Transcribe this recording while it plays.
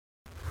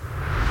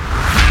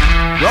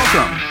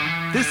Welcome.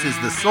 This is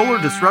the Solar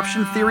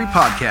Disruption Theory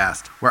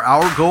Podcast, where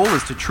our goal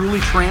is to truly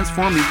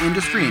transform the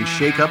industry and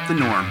shake up the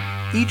norm.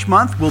 Each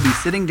month, we'll be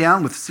sitting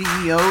down with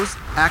CEOs,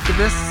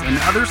 activists, and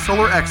other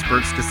solar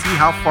experts to see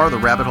how far the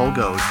rabbit hole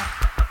goes.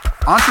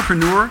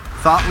 Entrepreneur,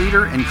 thought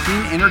leader, and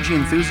clean energy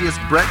enthusiast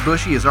Brett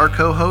Bushy is our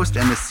co-host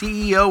and the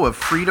CEO of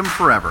Freedom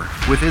Forever.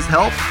 With his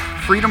help,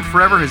 Freedom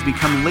Forever has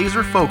become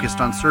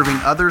laser-focused on serving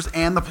others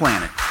and the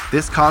planet.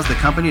 This caused the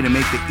company to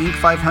make the Inc.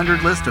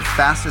 500 list of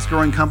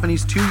fastest-growing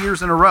companies 2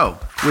 years in a row.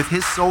 With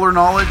his solar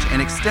knowledge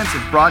and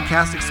extensive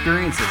broadcast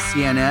experience at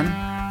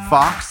CNN,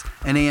 Fox,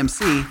 and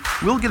AMC,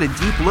 we'll get a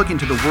deep look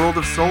into the world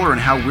of solar and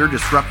how we're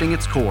disrupting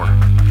its core.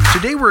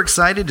 Today we're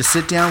excited to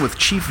sit down with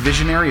Chief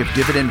Visionary of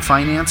Dividend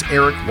Finance,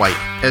 Eric White.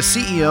 As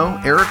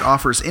CEO, Eric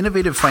offers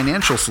innovative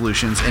financial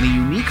solutions and a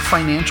unique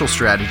financial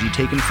strategy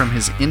taken from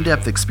his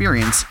in-depth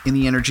experience in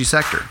the energy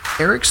sector.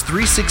 Eric's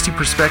 360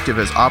 perspective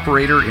as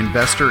operator,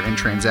 investor, and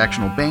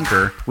transactional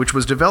banker, which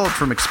was developed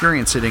from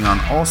experience sitting on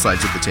all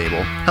sides of the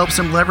table, helps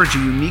him leverage a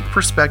unique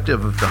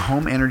perspective of the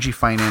home energy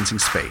financing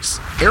space.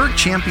 Eric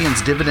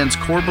champions Dividend's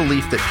core belief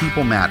that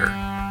people matter,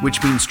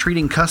 which means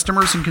treating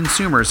customers and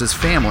consumers as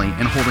family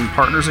and holding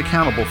partners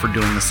accountable for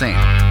doing the same.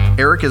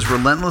 Eric is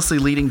relentlessly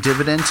leading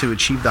Dividend to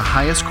achieve the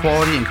highest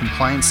quality and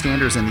compliance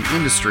standards in the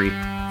industry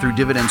through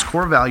Dividend's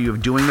core value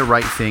of doing the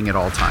right thing at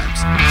all times.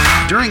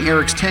 During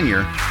Eric's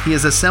tenure, he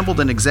has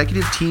assembled an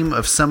executive team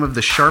of some of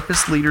the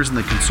sharpest leaders in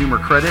the consumer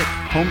credit,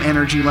 home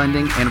energy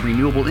lending, and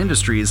renewable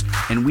industries,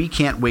 and we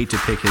can't wait to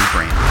pick his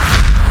brain.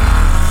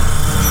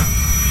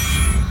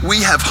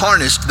 We have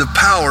harnessed the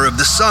power of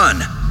the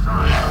sun.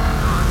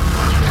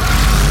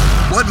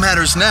 What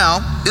matters now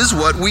is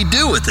what we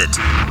do with it.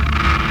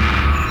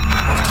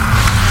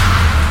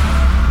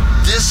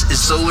 This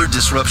is Solar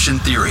Disruption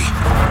Theory,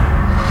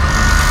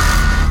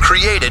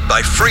 created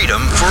by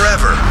Freedom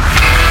Forever.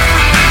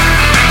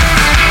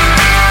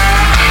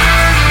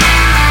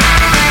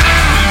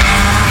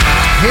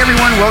 Hey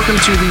everyone, welcome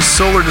to the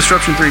Solar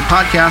Disruption Theory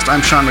Podcast.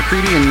 I'm Sean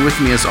McCready, and with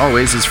me as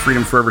always is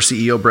Freedom Forever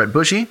CEO Brett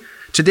Bushy.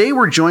 Today,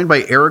 we're joined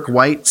by Eric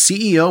White,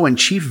 CEO and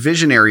Chief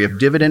Visionary of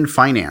Dividend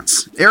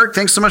Finance. Eric,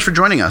 thanks so much for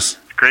joining us.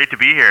 Great to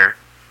be here.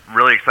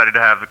 Really excited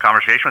to have the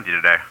conversation with you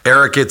today.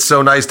 Eric, it's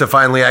so nice to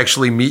finally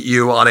actually meet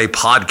you on a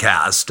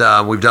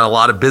podcast. We've done a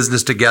lot of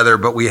business together,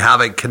 but we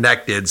haven't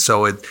connected,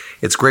 so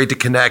it's great to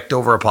connect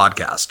over a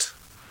podcast.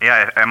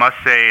 Yeah, I must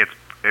say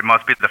it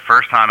must be the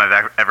first time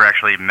I've ever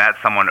actually met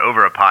someone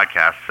over a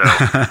podcast. So,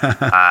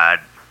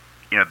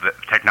 the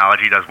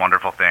technology does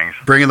wonderful things.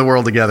 Bringing the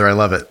world together. I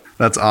love it.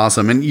 That's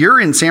awesome. And you're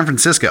in San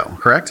Francisco,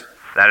 correct?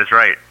 That is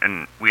right.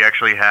 And we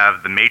actually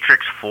have The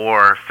Matrix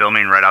 4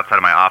 filming right outside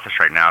of my office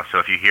right now. So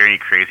if you hear any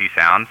crazy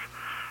sounds,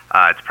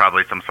 it's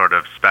probably some sort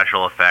of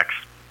special effects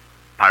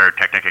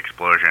pyrotechnic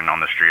explosion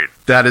on the street.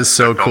 That is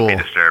so cool. Don't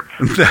be disturbed.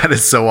 That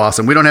is so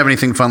awesome. We don't have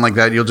anything fun like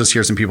that. You'll just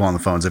hear some people on the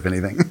phones, if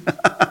anything.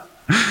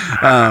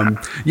 And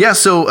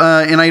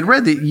I had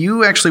read that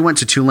you actually went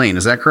to Tulane.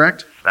 Is that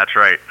correct? That's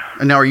right.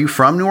 And now, are you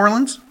from New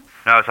Orleans?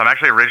 No, so I'm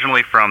actually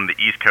originally from the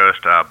East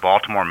Coast,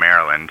 Baltimore,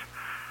 Maryland,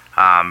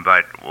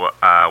 but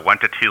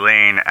went to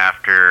Tulane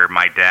after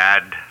my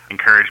dad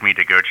encouraged me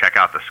to go check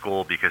out the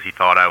school because he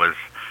thought I was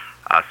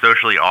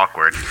socially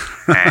awkward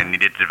and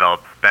needed to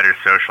develop better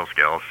social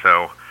skills.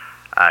 So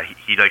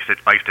he likes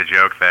to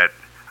joke that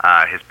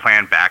his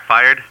plan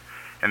backfired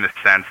in the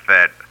sense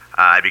that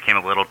I became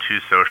a little too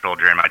social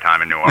during my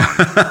time in New Orleans.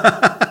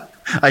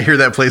 I hear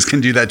that place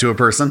can do that to a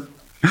person.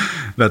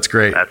 That's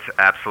great. That's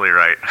absolutely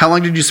right. How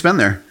long did you spend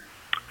there?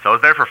 So I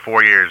was there for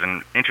 4 years,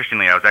 and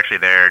interestingly, I was actually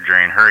there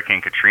during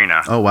Hurricane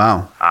Katrina. Oh,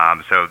 wow.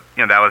 That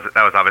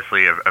was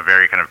obviously a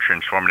very kind of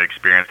transformative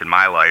experience in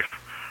my life.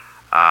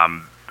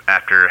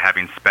 After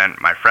having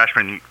spent my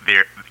freshman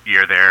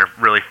year there,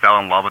 really fell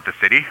in love with the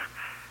city,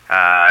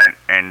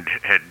 and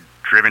had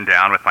driven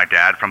down with my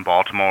dad from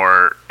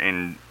Baltimore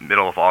in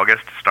middle of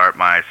August to start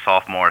my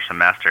sophomore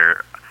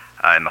semester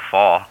in the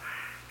fall.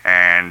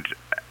 And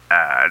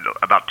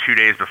about 2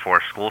 days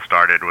before school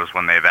started was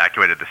when they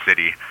evacuated the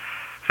city.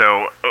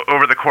 So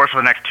over the course of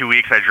the next 2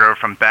 weeks, I drove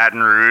from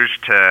Baton Rouge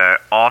to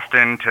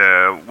Austin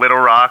to Little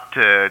Rock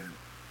to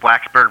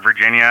Blacksburg,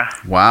 Virginia,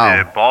 wow,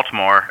 to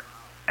Baltimore,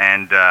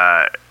 and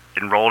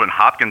enrolled in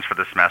Hopkins for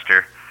the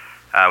semester.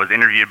 I was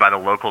interviewed by the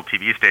local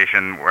TV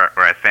station where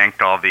I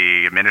thanked all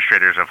the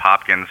administrators of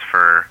Hopkins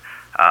for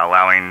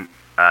allowing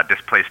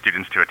displaced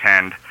students to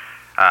attend.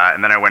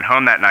 And then I went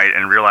home that night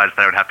and realized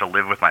that I would have to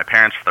live with my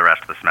parents for the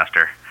rest of the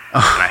semester.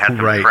 And I had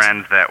some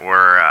friends that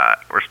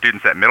were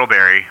students at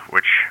Middlebury,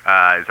 which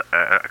is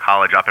a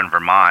college up in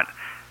Vermont,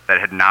 that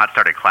had not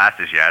started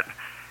classes yet.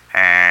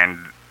 And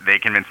they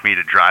convinced me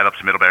to drive up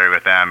to Middlebury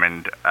with them,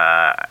 and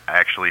I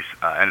actually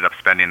ended up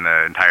spending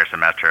the entire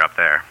semester up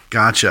there.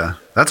 Gotcha.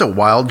 That's a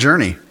wild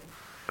journey.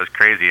 It was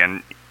crazy.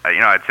 And,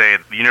 I'd say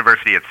the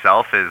university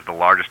itself is the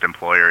largest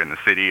employer in the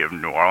city of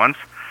New Orleans.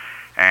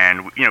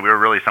 And, we were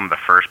really some of the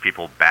first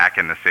people back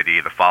in the city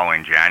the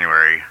following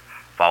January,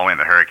 following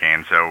the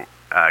hurricane. So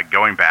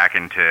going back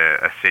into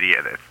a city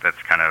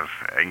that's kind of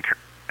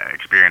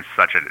experience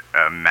such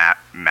a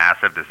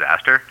massive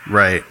disaster,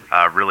 Right.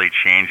 really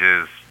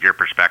changes your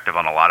perspective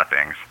on a lot of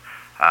things.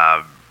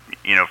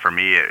 For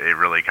me, it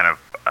really kind of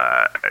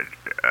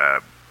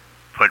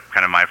put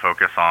kind of my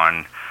focus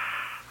on,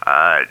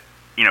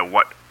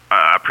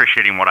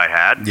 appreciating what I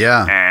had.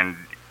 Yeah. And,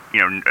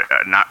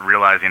 not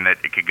realizing that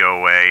it could go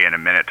away in a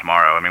minute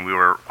tomorrow. I mean, we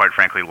were quite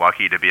frankly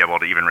lucky to be able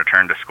to even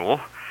return to school.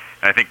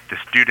 And I think the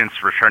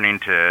students returning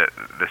to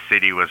the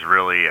city was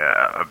really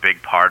a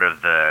big part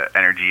of the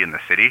energy in the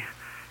city,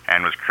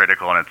 and was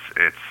critical in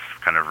its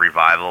kind of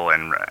revival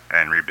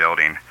and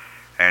rebuilding.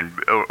 And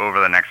over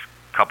the next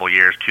couple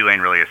years, Tulane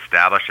really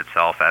established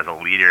itself as a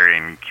leader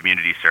in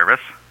community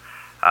service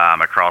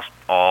across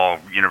all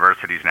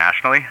universities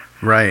nationally.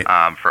 Right.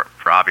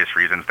 For obvious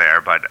reasons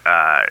there, but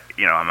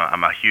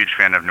I'm a huge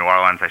fan of New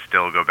Orleans. I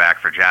still go back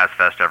for Jazz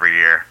Fest every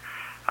year.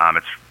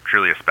 It's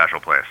truly a special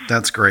place.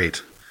 That's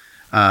great.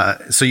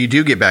 So you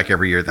do get back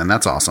every year then.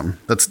 That's awesome.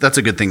 That's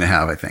a good thing to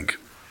have, I think.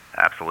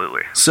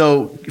 Absolutely.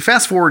 So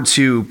fast forward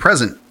to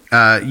present.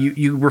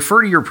 You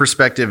refer to your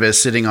perspective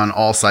as sitting on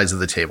all sides of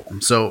the table.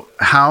 So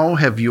how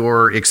have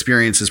your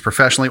experiences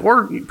professionally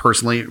or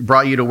personally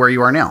brought you to where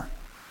you are now?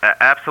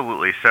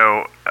 Absolutely.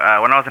 So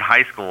when I was in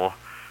high school,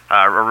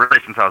 or really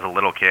since I was a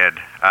little kid,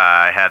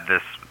 I had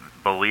this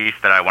belief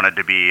that I wanted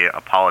to be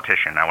a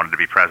politician. I wanted to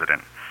be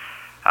president.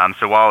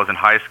 So while I was in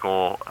high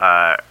school,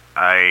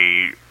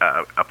 I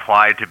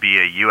applied to be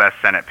a U.S.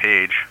 Senate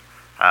page.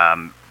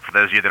 For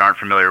those of you that aren't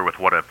familiar with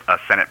what a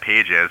Senate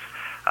page is,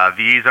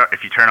 these are,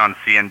 if you turn on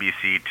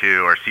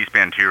CNBC2 or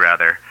C-SPAN 2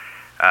 rather,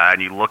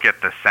 and you look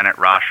at the Senate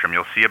rostrum,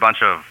 you'll see a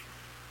bunch of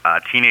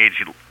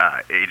teenage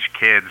age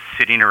kids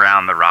sitting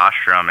around the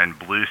rostrum in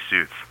blue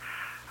suits.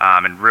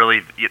 And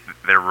really,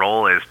 their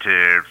role is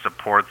to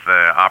support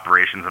the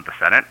operations of the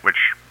Senate,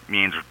 which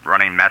means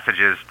running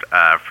messages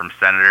from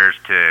senators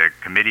to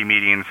committee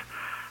meetings,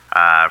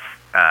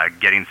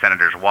 getting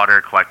senators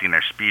water, collecting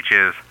their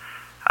speeches,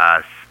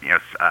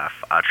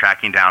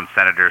 tracking down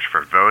senators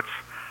for votes.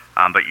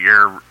 But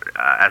you're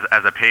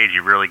as a page,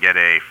 you really get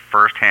a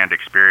firsthand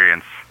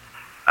experience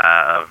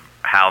of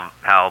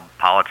how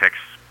politics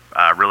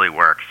really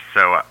works.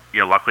 So,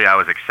 luckily, I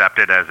was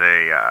accepted as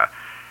a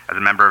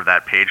member of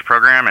that page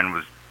program, and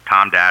was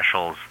Tom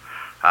Daschle's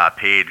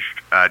page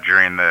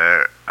during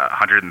the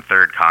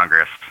 103rd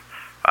Congress,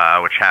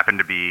 which happened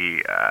to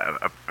be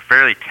a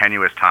fairly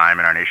tenuous time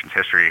in our nation's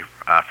history.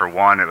 For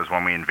one, it was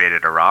when we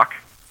invaded Iraq.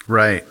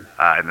 Right.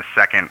 In the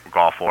second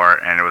Gulf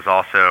War, and it was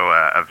also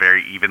a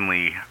very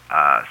evenly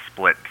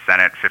split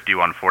Senate,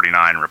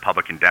 51-49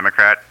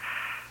 Republican-Democrat.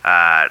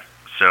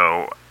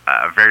 So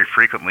very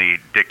frequently,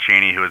 Dick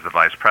Cheney, who was the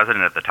vice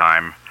president at the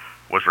time,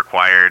 was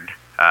required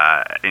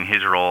in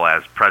his role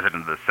as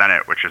president of the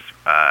Senate, which is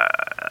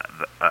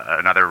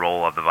another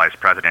role of the vice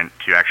president,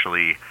 to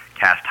actually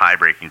cast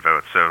tie-breaking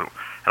votes. So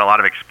had a lot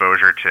of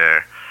exposure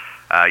to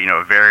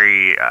a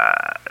very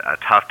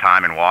tough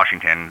time in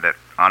Washington that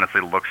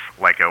honestly looks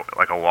like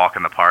a walk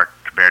in the park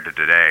compared to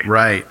today.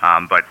 Right.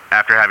 But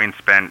after having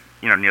spent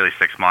nearly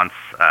 6 months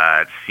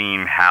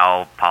seeing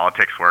how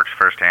politics works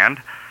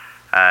firsthand,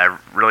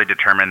 really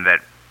determined that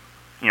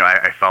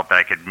I felt that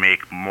I could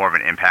make more of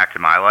an impact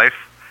in my life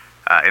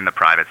in the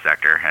private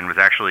sector, and was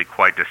actually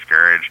quite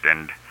discouraged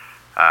and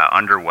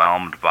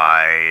underwhelmed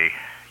by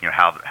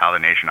how the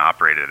nation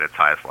operated at its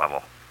highest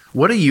level.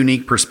 What a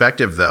unique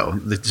perspective, though,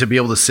 to be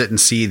able to sit and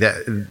see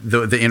that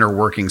the inner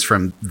workings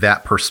from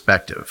that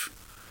perspective.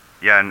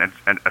 Yeah,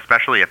 and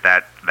especially at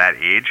that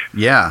age.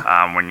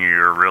 Yeah. When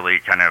you're really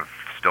kind of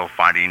still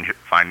finding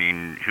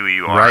who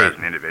you are Right. as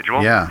an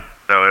individual. Yeah.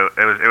 So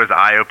it was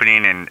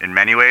eye-opening in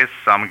many ways,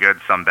 some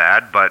good, some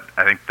bad. But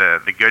I think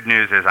the good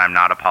news is I'm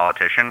not a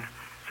politician,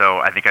 so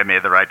I think I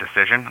made the right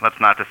decision. That's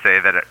not to say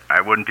that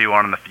I wouldn't be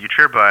one in the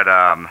future, but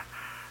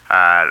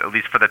at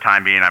least for the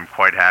time being, I'm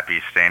quite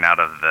happy staying out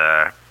of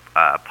the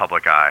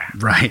public eye.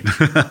 Right.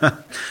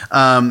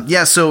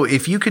 Yeah. So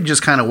if you could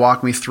just kind of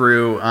walk me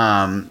through,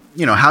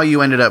 how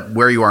you ended up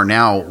where you are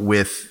now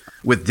with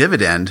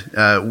Dividend,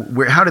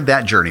 how did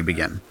that journey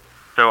begin?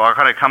 So I'll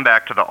kind of come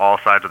back to the all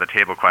sides of the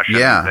table question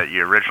that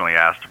you originally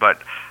asked.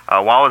 But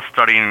while I was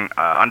studying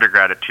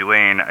undergrad at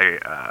Tulane,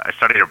 I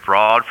studied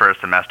abroad for a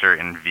semester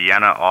in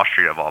Vienna,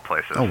 Austria, of all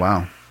places. Oh,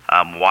 wow.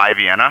 Why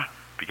Vienna?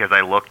 Because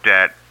I looked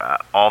at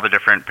all the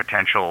different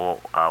potential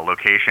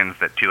locations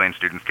that Tulane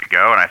students could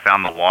go, and I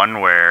found the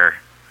one where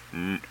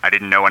I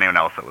didn't know anyone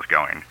else that was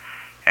going.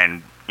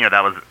 And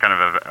that was kind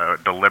of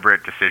a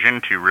deliberate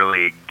decision to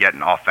really get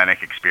an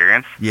authentic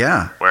experience.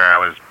 Yeah. Where I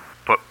was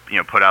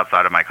put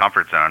outside of my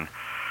comfort zone.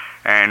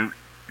 And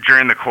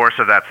during the course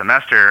of that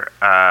semester,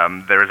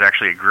 there was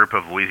actually a group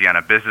of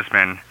Louisiana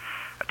businessmen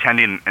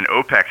attending an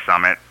OPEC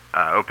summit.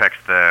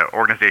 OPEC's the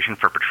Organization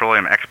for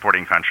Petroleum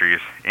Exporting Countries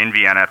in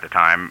Vienna at the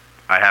time.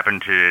 I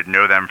happened to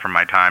know them from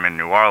my time in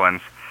New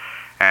Orleans,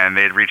 and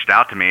they had reached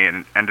out to me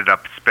and ended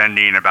up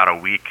spending about a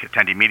week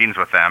attending meetings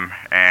with them,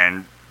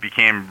 and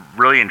became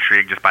really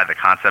intrigued just by the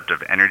concept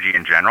of energy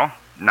in general,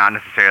 not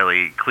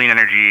necessarily clean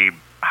energy,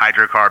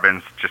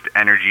 hydrocarbons, just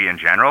energy in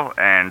general,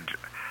 and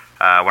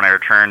when I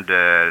returned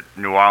to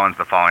New Orleans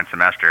the following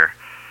semester,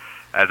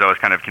 as I was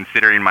kind of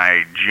considering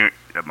my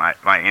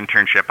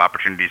internship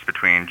opportunities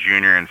between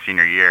junior and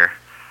senior year,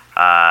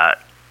 I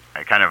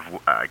kind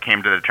of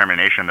came to the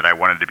determination that I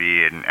wanted to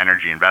be an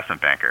energy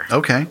investment banker.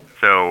 Okay.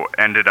 So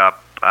ended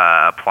up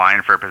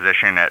applying for a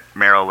position at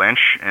Merrill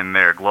Lynch in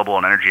their global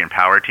and energy and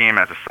power team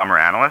as a summer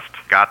analyst.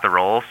 Got the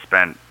role,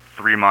 spent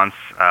 3 months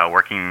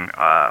working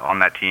on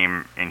that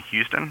team in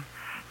Houston,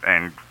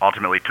 and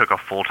ultimately took a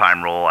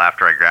full-time role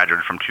after I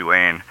graduated from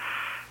Tulane,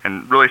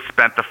 and really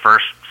spent the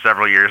first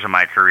several years of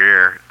my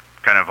career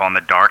kind of on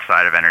the dark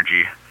side of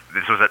energy.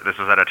 This was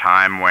at a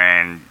time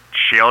when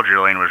shale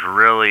drilling was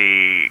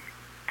really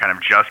kind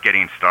of just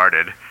getting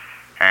started,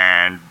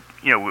 and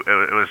it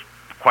was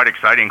quite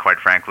exciting, quite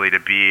frankly, to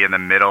be in the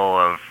middle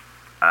of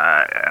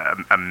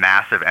a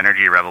massive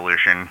energy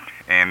revolution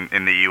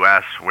in the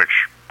U.S.,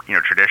 which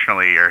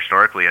traditionally or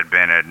historically had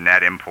been a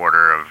net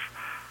importer of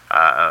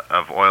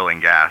oil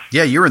and gas.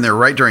 Yeah, you were in there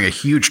right during a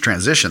huge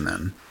transition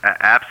then.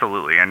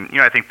 Absolutely, and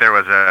I think there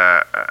was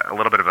a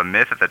little bit of a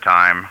myth at the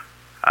time,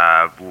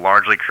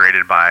 largely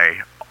created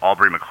by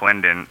Aubrey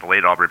McClendon, the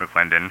late Aubrey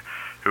McClendon,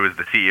 who was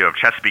the CEO of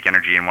Chesapeake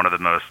Energy and one of the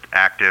most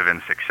active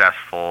and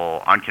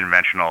successful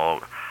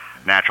unconventional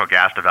natural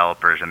gas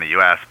developers in the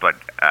U.S. But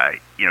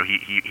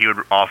he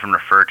would often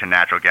refer to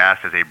natural gas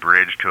as a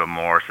bridge to a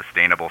more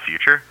sustainable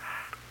future.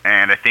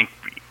 And I think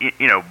it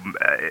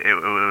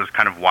was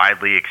kind of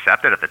widely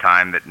accepted at the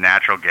time that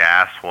natural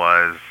gas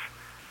was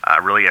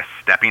really a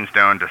stepping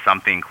stone to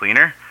something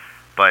cleaner.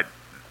 But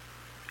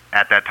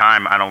at that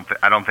time, I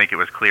don't think it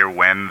was clear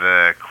when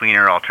the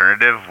cleaner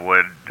alternative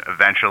would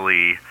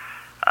eventually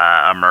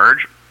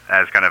emerge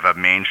as kind of a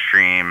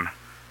mainstream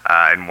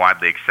and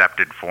widely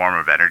accepted form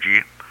of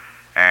energy.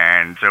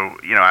 And so,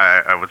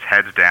 I was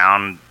heads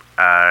down,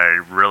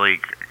 really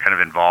kind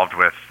of involved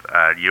with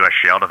U.S.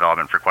 shale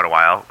development for quite a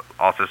while.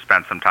 Also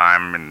spent some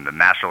time in the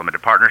master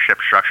limited partnership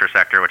structure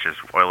sector, which is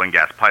oil and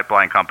gas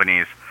pipeline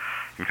companies,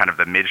 and kind of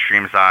the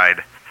midstream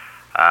side,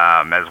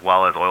 as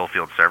well as oil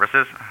field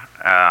services.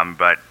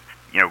 But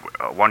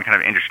one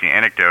kind of interesting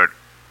anecdote: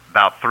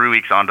 about 3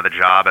 weeks onto the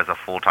job as a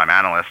full-time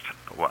analyst,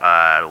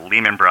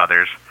 Lehman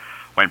Brothers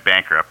went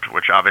bankrupt,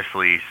 which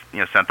obviously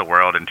sent the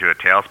world into a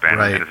tailspin.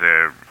 Right. As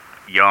a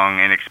young,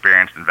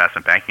 inexperienced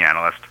investment banking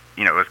analyst,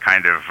 it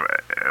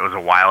was a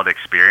wild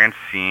experience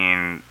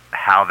seeing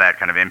how that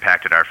kind of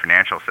impacted our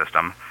financial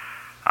system.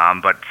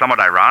 But somewhat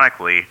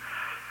ironically,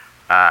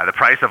 the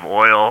price of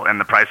oil and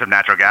the price of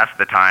natural gas at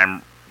the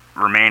time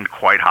remained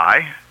quite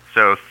high.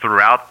 So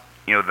throughout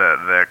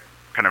the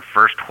kind of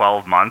first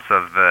 12 months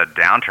of the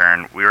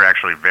downturn, we were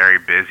actually very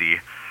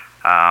busy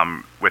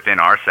within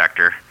our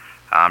sector,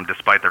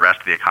 despite the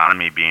rest of the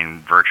economy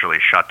being virtually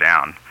shut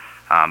down.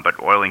 But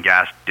oil and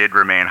gas did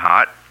remain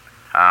hot,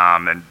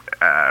 and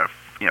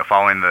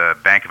following the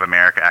Bank of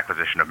America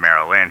acquisition of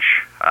Merrill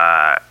Lynch,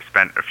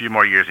 spent a few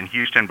more years in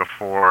Houston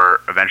before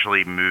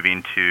eventually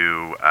moving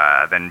to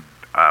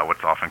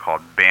what's often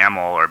called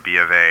BAML, or B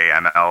of A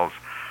ML's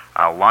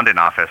London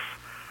office,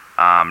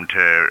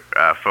 to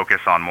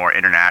focus on more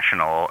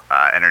international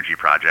energy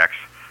projects.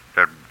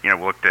 So we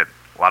looked at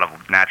a lot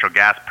of natural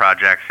gas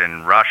projects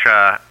in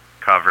Russia,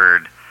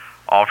 covered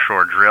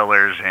offshore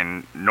drillers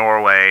in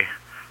Norway,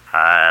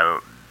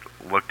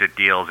 looked at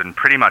deals in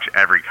pretty much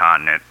every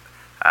continent,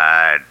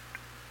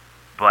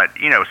 but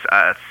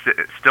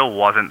still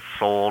wasn't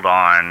sold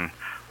on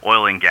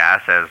oil and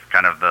gas as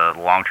kind of the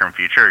long-term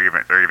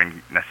future, or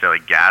even necessarily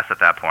gas at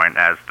that point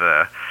as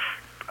the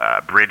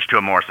bridge to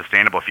a more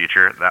sustainable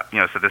future.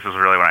 So this was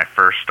really when I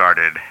first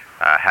started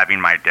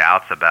having my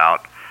doubts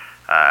about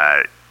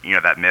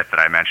that myth that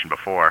I mentioned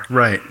before.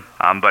 Right.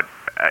 But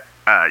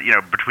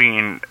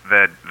between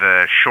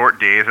the short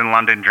days in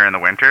London during the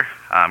winter,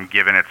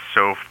 given it's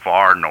so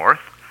far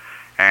north,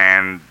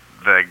 and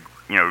the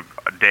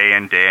day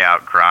in day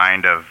out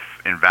grind of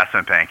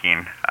investment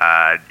banking,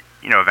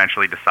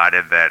 eventually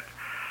decided that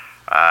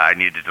I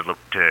needed to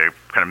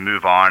kind of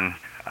move on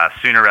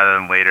sooner rather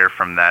than later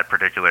from that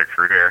particular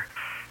career,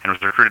 and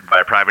was recruited by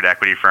a private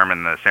equity firm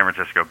in the San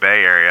Francisco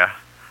Bay Area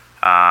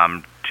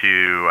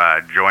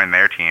to join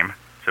their team.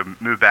 So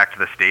moved back to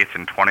the States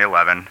in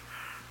 2011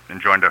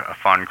 and joined a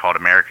fund called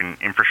American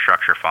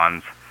Infrastructure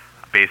Funds,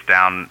 based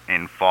down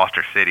in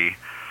Foster City,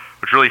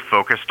 which really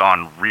focused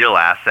on real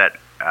asset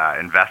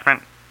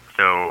investment.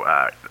 So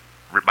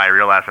by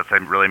real assets, I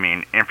really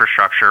mean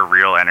infrastructure,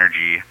 real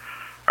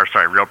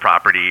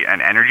property,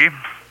 and energy.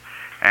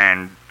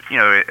 And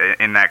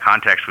in that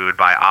context, we would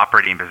buy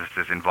operating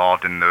businesses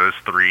involved in those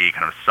three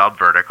kind of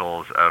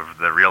sub-verticals of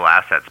the real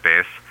asset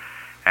space,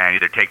 and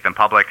either take them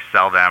public,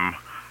 sell them,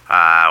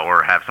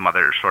 or have some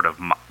other sort of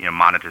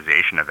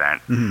monetization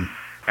event. Mm-hmm.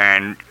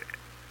 And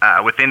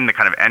within the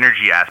kind of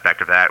energy aspect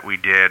of that, we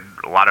did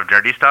a lot of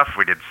dirty stuff.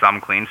 We did some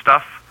clean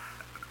stuff.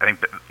 I think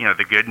that,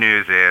 the good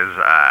news is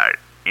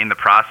in the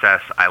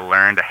process, I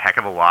learned a heck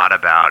of a lot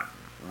about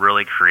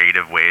really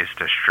creative ways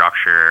to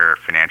structure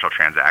financial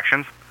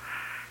transactions.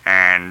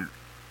 And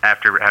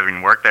after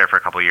having worked there for a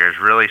couple of years,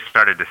 really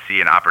started to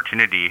see an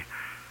opportunity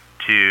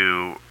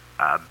to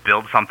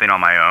build something on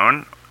my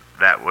own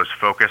that was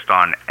focused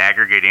on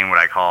aggregating what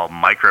I call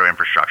micro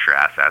infrastructure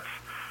assets.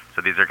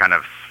 So these are kind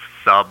of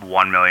sub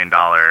 $1 million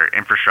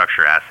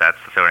infrastructure assets.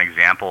 So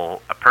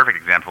a perfect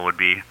example would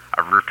be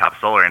a rooftop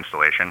solar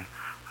installation,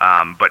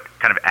 but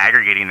kind of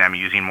aggregating them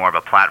using more of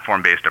a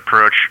platform-based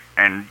approach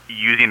and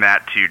using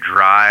that to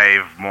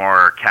drive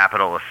more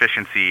capital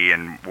efficiency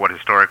in what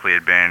historically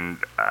had been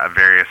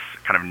various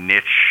kind of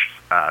niche,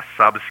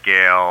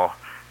 subscale,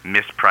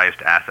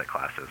 mispriced asset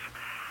classes.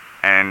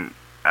 And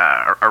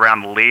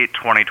around late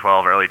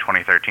 2012, early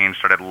 2013,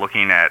 started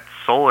looking at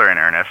solar in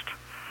earnest,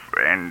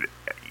 and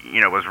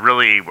was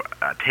really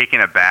taken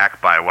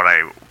aback by what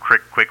I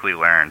quickly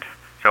learned.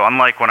 So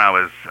unlike when I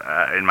was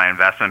in my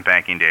investment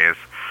banking days,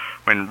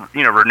 when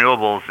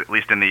renewables, at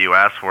least in the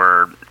U.S.,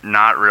 were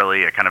not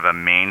really a kind of a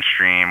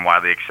mainstream,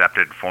 widely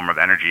accepted form of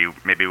energy,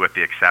 maybe with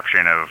the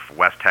exception of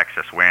West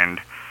Texas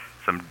wind,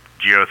 some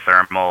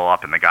geothermal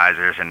up in the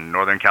geysers in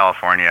Northern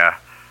California,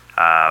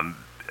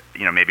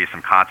 maybe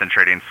some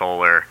concentrating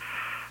solar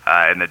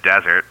in the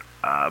desert.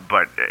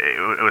 But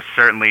it was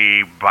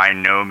certainly by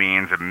no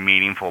means a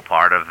meaningful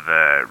part of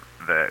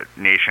the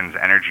nation's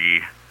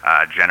energy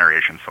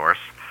generation source.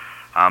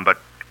 But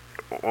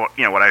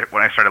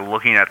when I started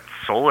looking at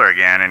solar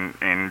again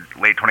in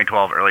late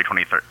 2012, early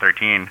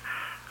 2013,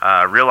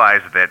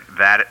 realized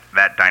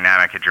that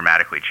dynamic had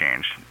dramatically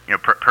changed.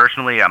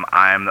 Personally,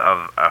 I'm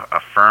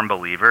a firm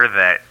believer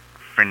that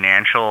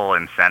financial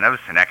incentives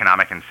and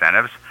economic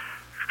incentives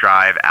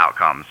drive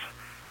outcomes,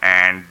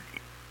 and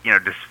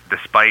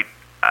despite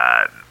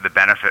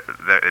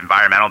the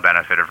environmental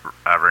benefit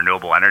of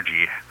renewable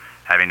energy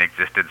having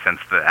existed since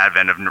the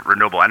advent of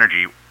renewable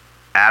energy,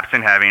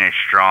 absent having a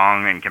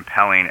strong and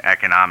compelling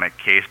economic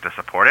case to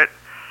support it,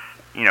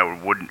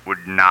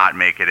 would not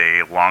make it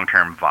a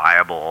long-term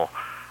viable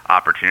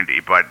opportunity.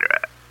 But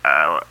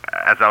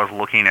as I was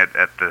looking at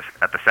the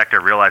sector,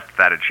 I realized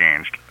that had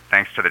changed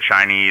thanks to the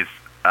Chinese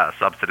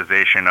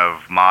subsidization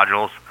of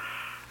modules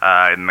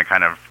in the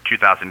kind of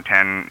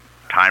 2010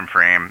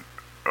 timeframe.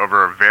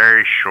 Over a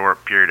very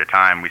short period of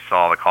time, we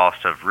saw the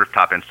cost of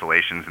rooftop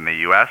installations in the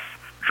U.S.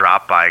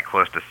 drop by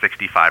close to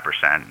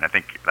 65%. I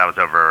think that was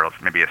over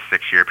maybe a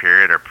 6-year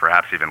period or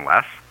perhaps even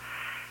less.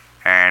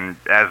 And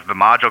as the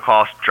module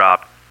costs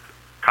dropped,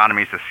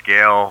 economies of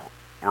scale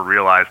were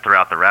realized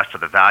throughout the rest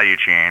of the value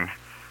chain,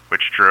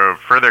 which drove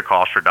further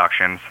cost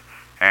reductions.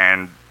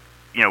 And,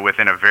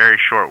 within a very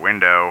short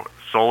window,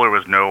 solar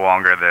was no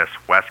longer this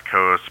West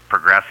Coast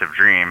progressive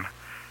dream,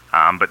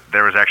 but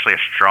there was actually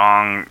a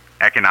strong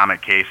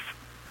economic case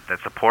that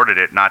supported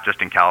it, not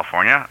just in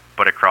California,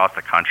 but across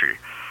the country.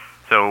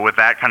 So with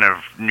that kind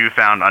of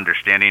newfound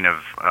understanding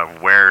of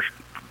where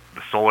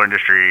the solar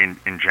industry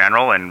in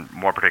general, and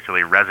more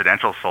particularly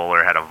residential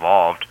solar, had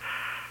evolved,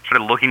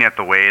 started looking at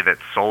the way that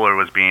solar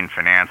was being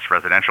financed,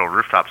 residential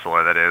rooftop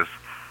solar that is,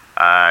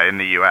 in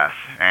the U.S.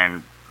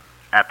 And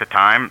at the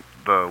time,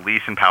 the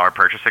lease and power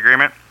purchase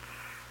agreement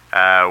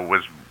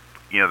was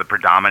the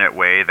predominant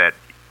way that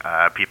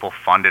people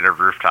funded a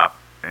rooftop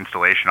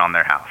installation on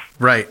their house.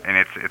 Right. And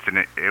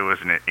it was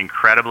an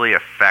incredibly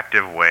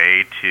effective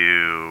way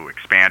to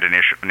expand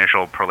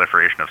initial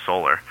proliferation of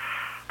solar.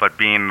 But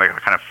being the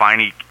kind of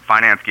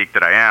finance geek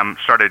that I am,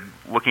 started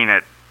looking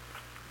at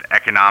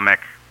economic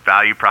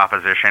value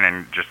proposition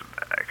and just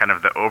kind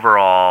of the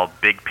overall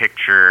big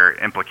picture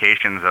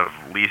implications of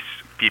lease,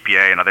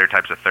 PPA, and other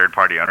types of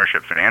third-party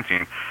ownership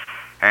financing.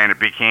 And it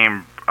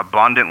became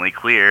abundantly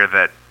clear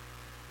that,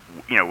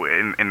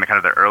 in the kind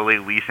of the early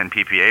lease and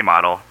PPA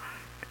model,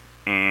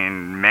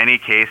 in many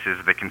cases,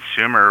 the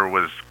consumer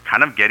was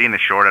kind of getting the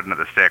short end of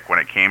the stick when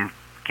it came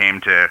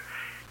to,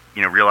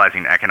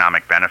 realizing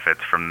economic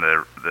benefits from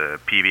the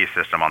PV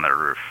system on their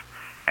roof,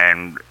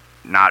 and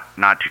not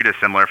too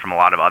dissimilar from a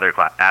lot of other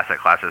asset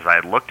classes I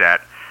had looked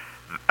at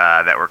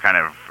that were kind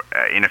of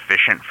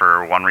inefficient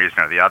for one reason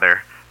or the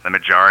other. The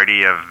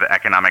majority of the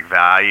economic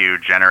value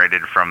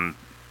generated from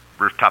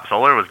rooftop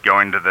solar was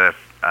going to the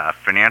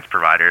finance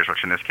providers,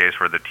 which in this case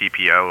were the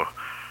TPO,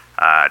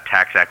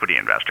 tax equity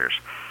investors.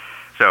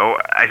 So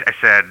I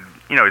said,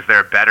 is there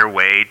a better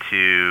way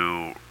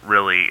to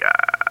really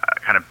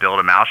kind of build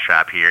a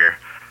mousetrap here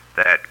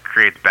that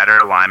creates better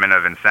alignment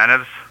of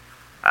incentives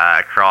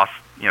across,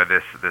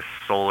 this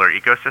solar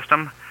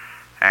ecosystem,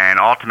 and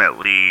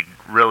ultimately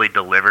really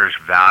delivers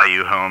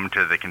value home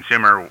to the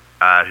consumer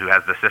who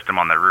has the system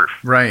on their roof.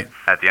 Right.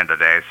 At the end of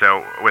the day.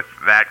 So with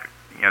that,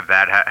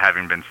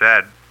 having been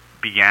said,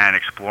 began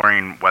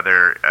exploring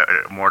whether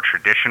a more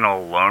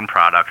traditional loan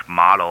product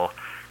model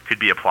could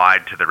be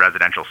applied to the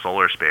residential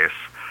solar space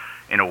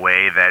in a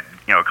way that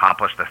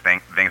accomplished the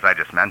things I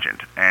just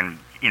mentioned. And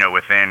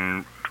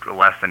within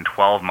less than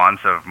 12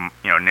 months of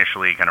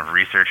initially kind of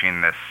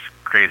researching this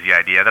crazy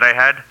idea that I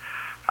had,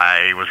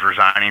 I was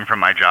resigning from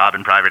my job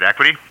in private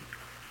equity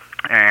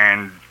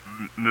and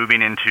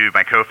moving into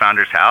my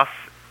co-founder's house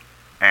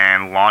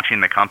and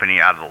launching the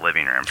company out of the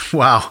living room.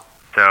 Wow.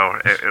 So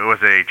it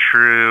was a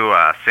true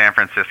San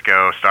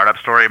Francisco startup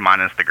story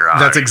minus the garage.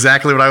 That's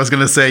exactly what I was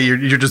going to say.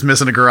 You're just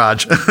missing a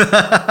garage.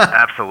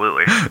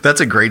 Absolutely. That's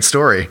a great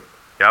story.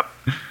 Yep.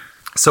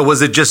 So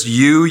was it just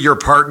you, your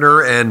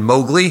partner, and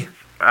Mowgli?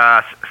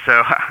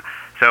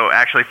 So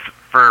actually,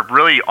 for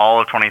really all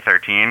of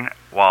 2013,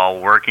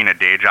 while working a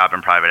day job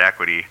in private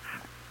equity,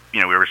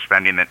 we were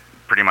spending it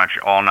pretty much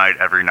all night,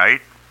 every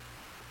night,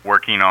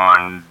 working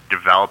on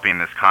developing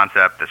this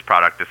concept, this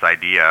product, this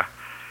idea.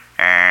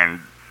 And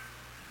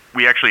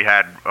we actually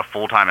had a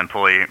full-time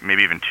employee,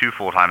 maybe even 2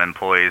 full-time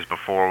employees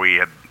before we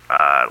had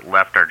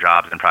left our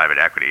jobs in private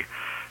equity.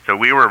 So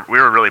we were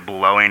really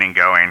blowing and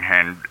going.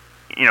 And,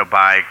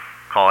 by,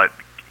 call it,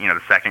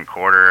 the second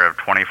quarter of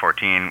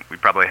 2014, we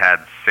probably had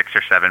 6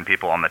 or 7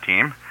 people on the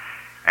team.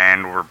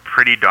 And we're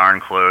pretty darn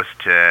close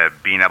to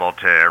being able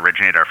to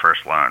originate our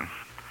first loan.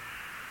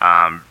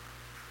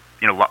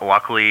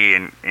 Luckily,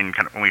 in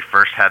kind of when we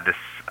first had this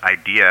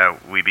idea,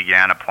 we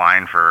began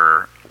applying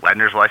for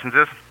lenders'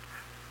 licenses.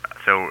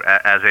 So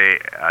as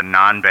a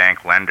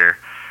non-bank lender,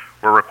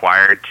 we're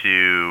required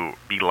to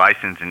be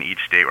licensed in each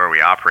state where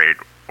we operate,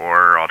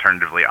 or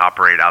alternatively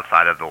operate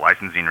outside of the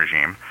licensing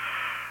regime.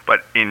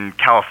 But in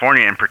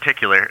California in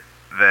particular,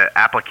 the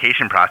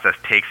application process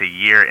takes a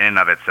year in and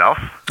of itself.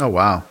 Oh,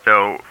 wow.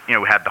 So, we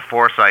had the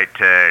foresight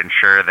to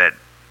ensure that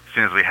as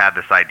soon as we had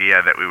this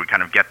idea that we would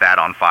kind of get that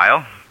on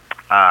file,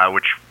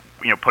 which,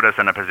 put us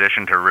in a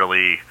position to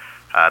really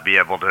be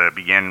able to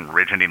begin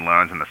originating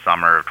loans in the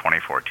summer of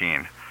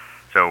 2014.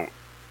 So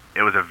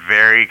it was a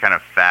very kind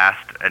of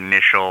fast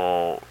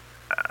initial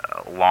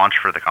launch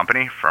for the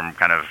company, from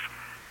kind of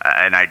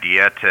an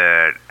idea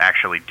to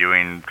actually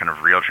doing kind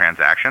of real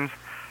transactions.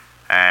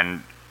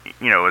 And,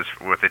 it was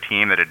with a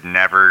team that had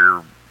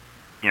never,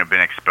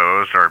 been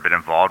exposed or been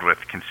involved with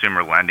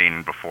consumer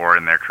lending before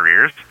in their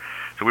careers.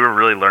 So we were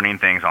really learning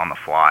things on the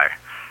fly.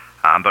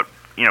 But,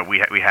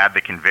 we had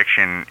the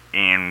conviction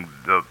in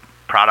the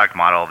product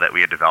model that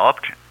we had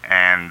developed,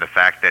 and the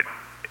fact that,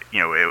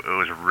 it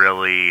was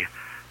really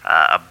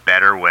a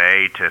better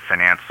way to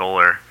finance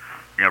solar,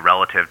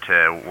 relative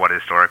to what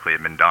historically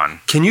had been done.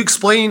 Can you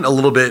explain a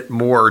little bit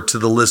more to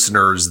the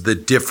listeners the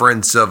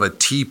difference of a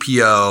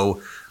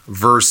TPO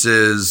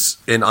versus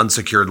an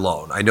unsecured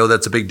loan? I know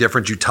that's a big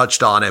difference. You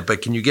touched on it,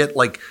 but can you get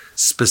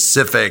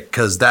specific?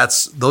 Because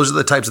those are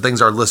the types of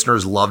things our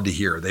listeners love to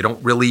hear. They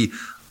don't really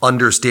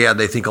understand.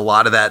 They think a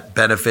lot of that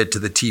benefit to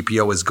the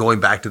TPO is going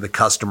back to the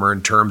customer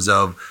in terms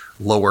of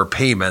lower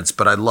payments,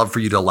 but I'd love for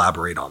you to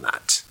elaborate on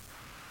that.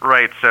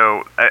 Right.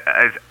 So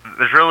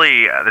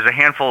there's a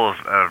handful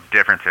of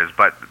differences,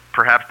 but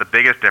perhaps the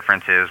biggest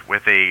difference is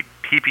with a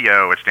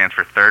TPO, which stands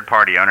for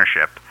third-party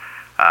ownership.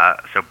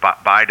 So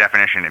by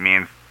definition, it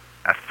means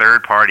a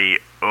third party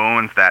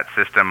owns that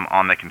system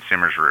on the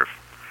consumer's roof.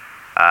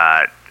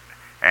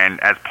 And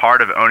as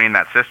part of owning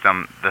that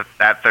system,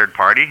 that third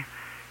party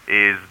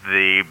is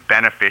the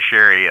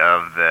beneficiary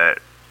of the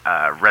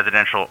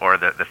residential or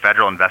the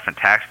federal investment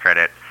tax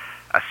credit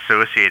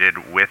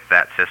associated with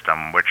that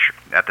system, which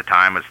at the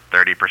time was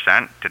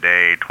 30%,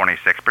 today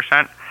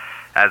 26%,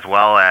 as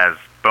well as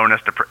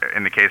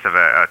in the case of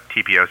a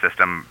TPO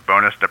system,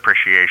 bonus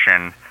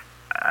depreciation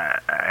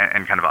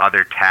and kind of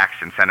other tax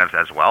incentives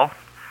as well.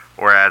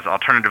 Whereas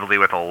alternatively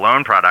with a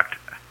loan product,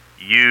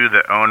 you,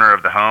 the owner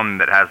of the home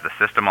that has the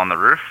system on the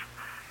roof,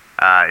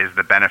 is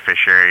the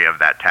beneficiary of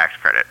that tax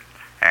credit.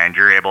 And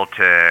you're able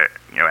to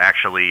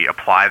actually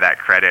apply that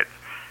credit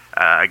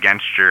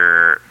against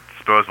your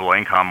disposable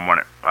income when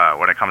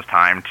it comes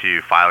time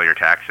to file your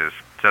taxes.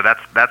 So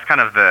that's kind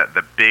of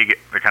the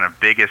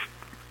biggest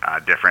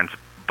difference.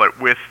 But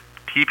with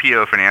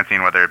TPO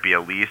financing, whether it be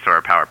a lease or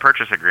a power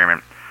purchase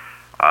agreement,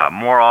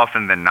 more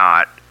often than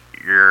not,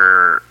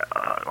 you're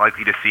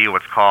likely to see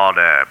what's called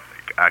a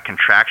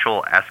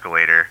contractual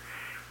escalator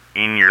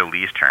in your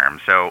lease term.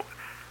 So,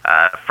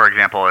 for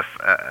example,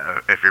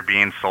 if you're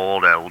being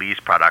sold a lease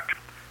product,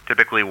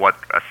 typically what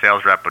a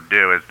sales rep would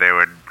do is they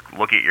would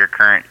look at your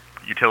current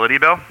utility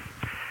bill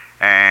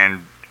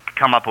and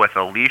come up with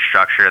a lease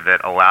structure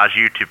that allows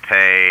you to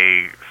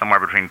pay somewhere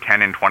between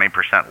 10 and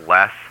 20%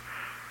 less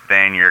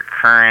than your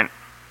current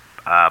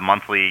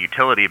monthly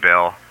utility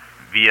bill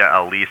via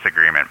a lease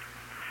agreement.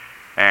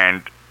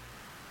 And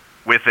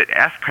with an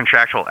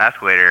contractual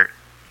escalator,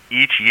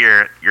 each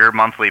year your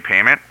monthly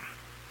payment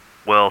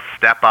will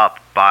step up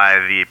by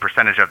the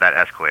percentage of that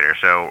escalator.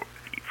 So,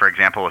 for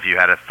example, if you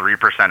had a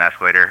 3%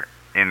 escalator,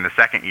 in the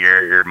second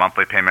year, your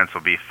monthly payments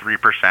will be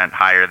 3%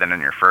 higher than in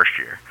your first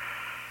year.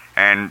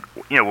 And,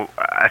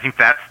 I think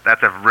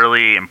that's a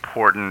really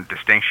important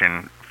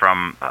distinction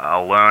from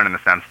a loan, in the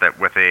sense that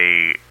with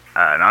an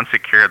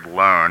unsecured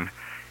loan,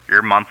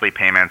 your monthly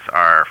payments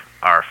are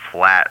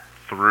flat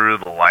through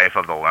the life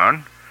of the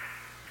loan.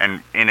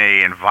 And in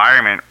an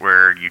environment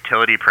where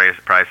utility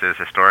prices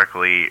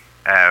historically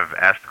have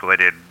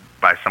escalated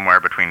by somewhere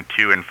between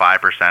 2 and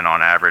 5%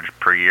 on average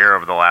per year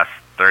over the last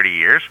 30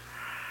 years,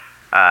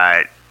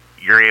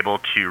 you're able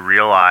to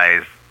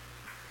realize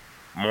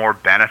more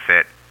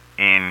benefit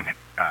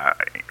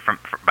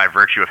by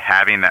virtue of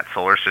having that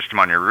solar system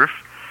on your roof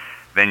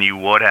than you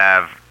would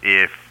have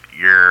if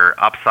your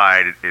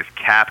upside is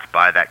capped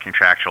by that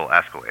contractual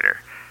escalator.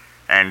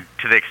 And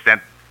to the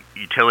extent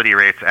utility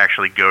rates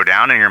actually go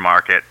down in your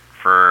market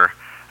for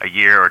a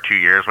year or 2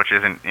 years, which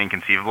isn't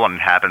inconceivable and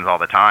happens all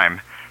the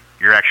time,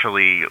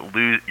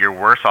 you're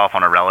worse off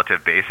on a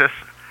relative basis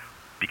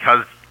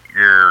because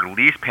your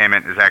lease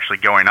payment is actually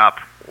going up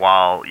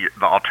while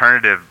the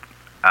alternative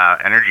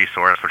energy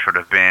source, which would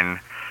have been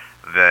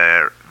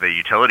the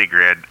utility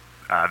grid,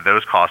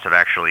 those costs have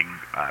actually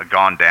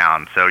gone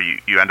down. So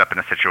you end up in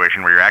a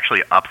situation where you're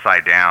actually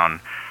upside down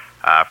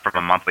from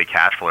a monthly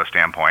cash flow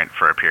standpoint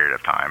for a period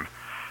of time.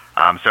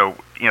 So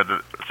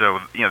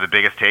the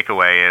biggest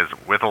takeaway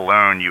is with a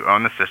loan, you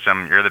own the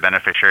system, you're the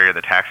beneficiary of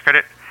the tax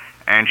credit,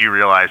 and you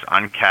realize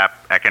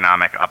uncapped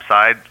economic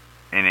upside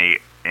in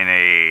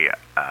a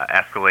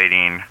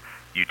escalating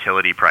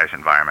utility price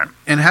environment.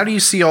 And how do you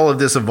see all of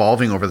this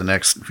evolving over the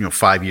next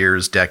 5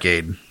 years,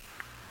 decade?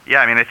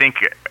 Yeah, I mean, I think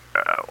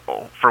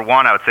for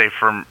one, I would say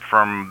from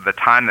the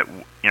time that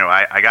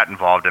I got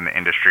involved in the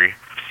industry,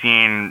 I've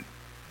seen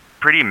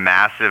pretty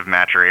massive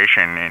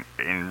maturation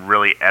in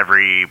really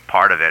every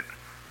part of it.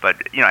 But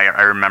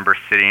I remember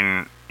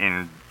sitting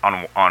in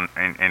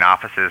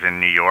offices in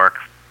New York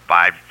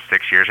 5-6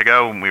 years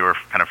ago when we were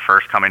kind of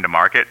first coming to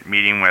market,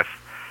 meeting with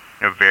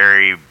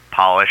very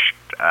polished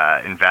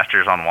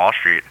investors on Wall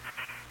Street,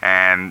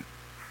 and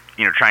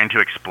trying to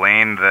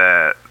explain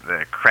the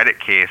credit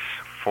case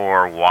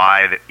for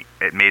why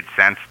it made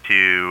sense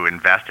to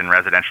invest in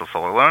residential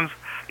solar loans.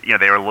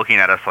 They were looking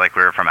at us like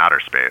we were from outer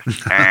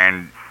space.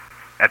 And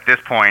at this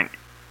point,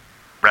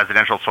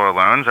 residential solar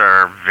loans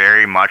are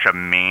very much a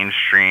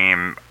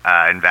mainstream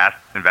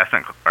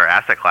investment or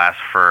asset class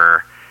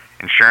for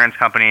insurance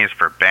companies,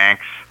 for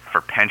banks,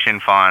 for pension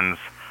funds,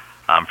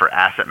 for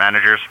asset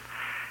managers.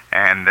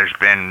 And there's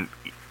been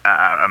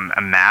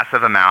a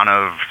massive amount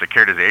of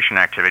securitization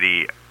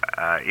activity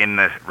in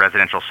the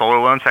residential solar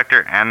loan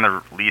sector and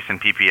the lease and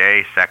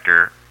PPA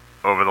sector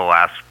over the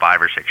last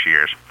 5 or 6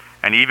 years.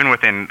 And even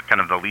within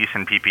kind of the lease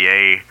and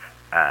PPA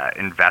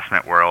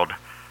investment world,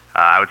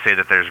 I would say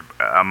that there's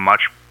a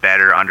much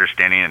better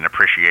understanding and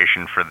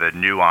appreciation for the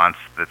nuance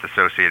that's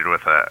associated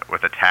with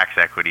a tax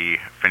equity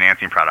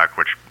financing product,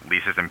 which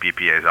leases and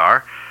PPAs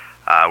are,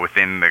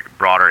 within the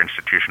broader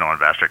institutional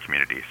investor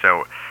community.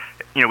 So,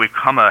 we've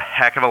come a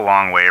heck of a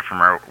long way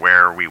from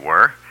where we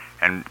were,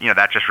 and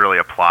that just really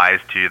applies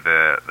to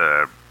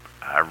the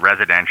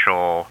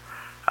residential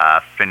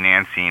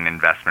financing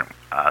investment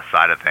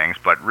side of things.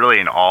 But really,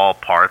 in all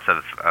parts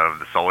of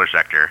the solar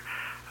sector,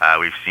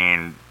 we've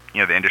seen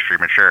the industry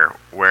mature.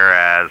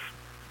 Whereas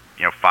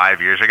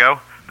 5 years ago,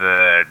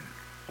 the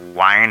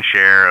lion's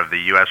share of the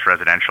U.S.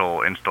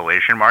 residential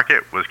installation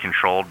market was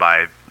controlled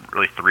by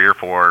really 3 or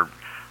 4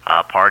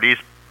 parties,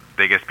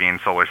 biggest being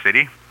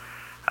SolarCity,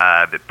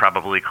 that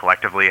probably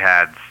collectively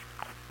had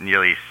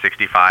nearly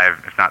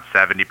 65, if not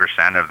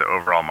 70% of the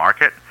overall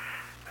market.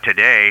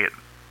 Today,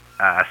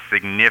 a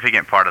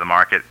significant part of the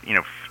market,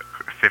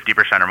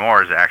 50% or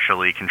more, is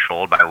actually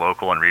controlled by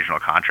local and regional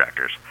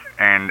contractors.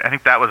 And I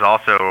think that was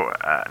also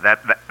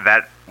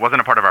that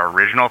wasn't a part of our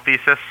original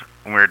thesis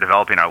when we were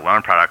developing our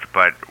loan product,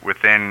 but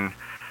within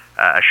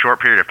a short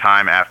period of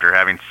time after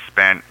having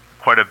spent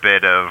quite a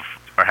bit of,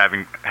 or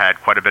having had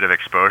quite a bit of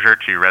exposure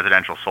to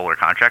residential solar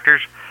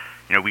contractors,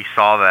 we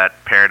saw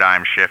that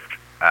paradigm shift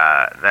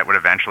that would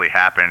eventually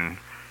happen,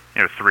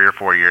 3 or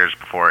 4 years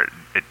before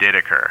it did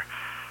occur.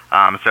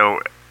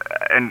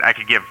 And I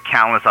could give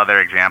countless other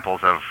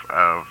examples of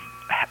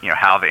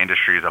how the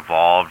industry has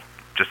evolved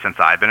just since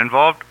I've been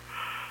involved.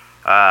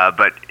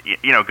 But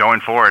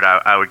going forward,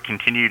 I would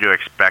continue to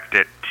expect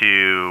it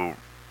to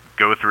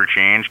go through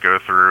change, go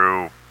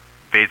through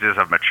phases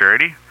of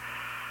maturity.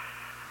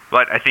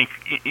 But I think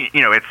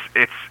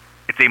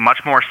it's a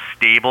much more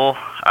stable,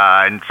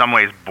 in some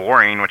ways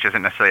boring, which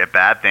isn't necessarily a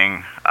bad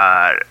thing,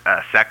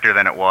 sector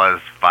than it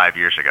was 5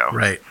 years ago.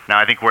 Right. Now,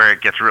 I think where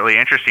it gets really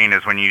interesting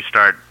is when you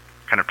start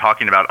kind of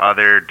talking about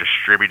other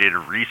distributed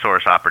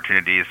resource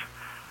opportunities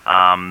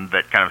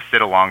that kind of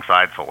sit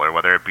alongside solar,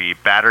 whether it be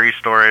battery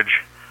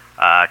storage,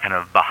 kind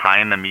of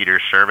behind-the-meter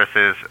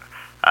services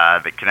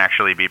that can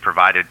actually be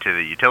provided to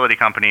the utility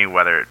company,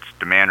 whether it's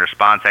demand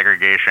response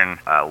aggregation,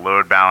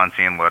 load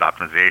balancing, load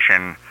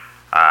optimization,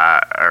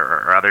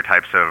 or other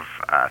types of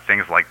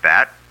things like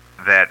that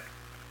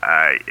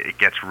it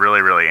gets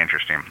really, really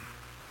interesting.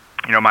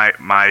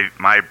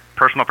 My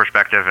personal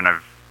perspective, and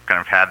I've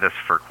kind of had this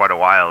for quite a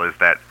while, is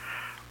that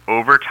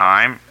over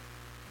time,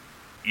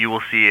 you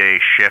will see a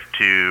shift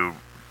to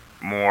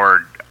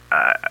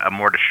a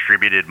more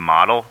distributed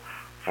model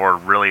for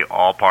really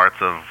all parts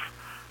of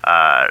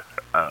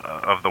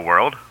the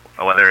world,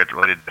 whether it's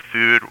related to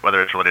food,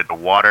 whether it's related to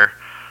water,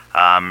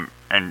 and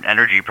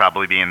energy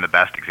probably being the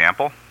best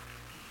example.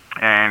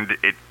 And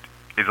it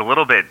is a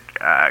little bit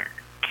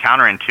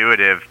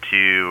counterintuitive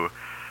to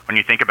when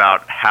you think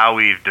about how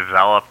we've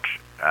developed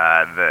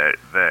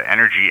the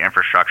energy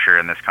infrastructure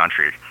in this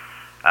country.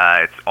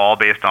 It's all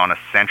based on a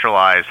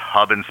centralized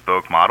hub and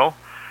spoke model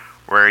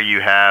where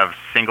you have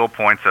single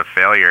points of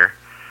failure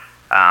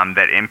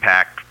that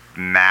impact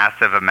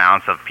massive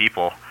amounts of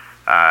people,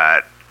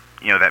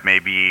 that may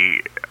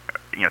be,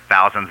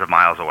 thousands of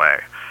miles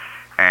away.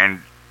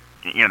 And,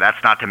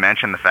 that's not to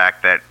mention the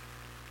fact that,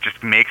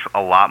 just makes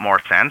a lot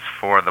more sense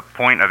for the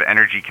point of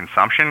energy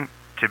consumption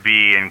to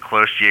be in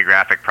close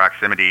geographic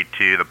proximity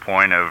to the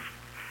point of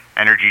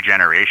energy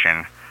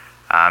generation,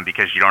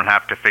 because you don't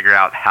have to figure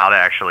out how to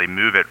actually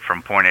move it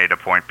from point A to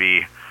point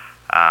B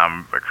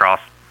across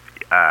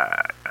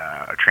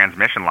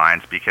transmission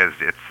lines, because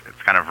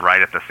it's kind of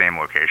right at the same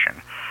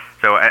location.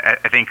 So I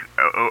think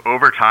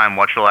over time,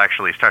 what you'll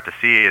actually start to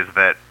see is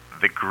that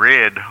the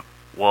grid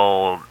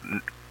will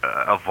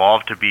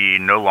evolve to be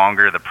no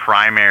longer the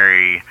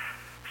primary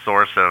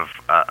source of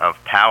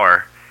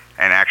power,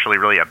 and actually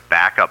really a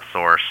backup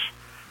source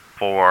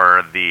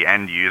for the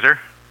end user,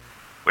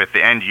 with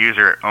the end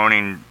user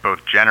owning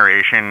both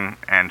generation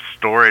and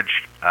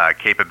storage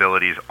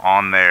capabilities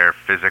on their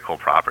physical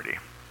property.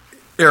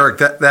 Eric,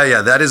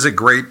 that is a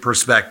great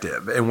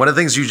perspective. And one of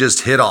the things you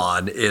just hit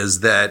on is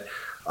that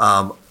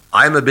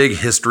I'm a big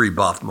history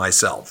buff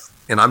myself.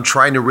 And I'm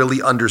trying to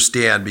really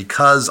understand,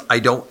 because I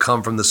don't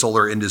come from the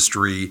solar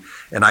industry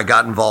and I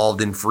got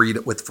involved in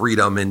with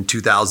Freedom in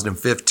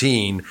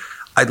 2015.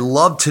 I'd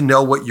love to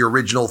know what your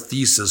original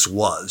thesis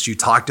was. You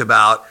talked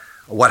about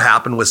what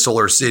happened with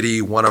Solar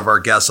City. One of our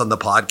guests on the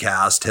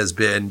podcast has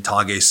been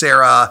Tage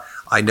Serra.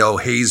 I know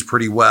Hayes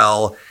pretty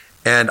well.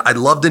 And I'd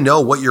love to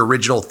know what your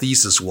original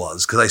thesis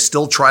was, because I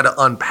still try to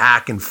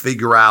unpack and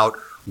figure out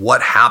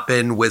what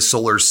happened with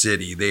Solar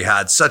City. They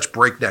had such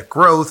breakneck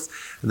growth,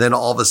 and then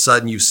all of a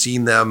sudden you've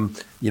seen them,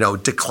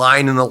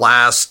 decline in the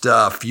last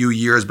few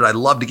years. But I'd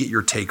love to get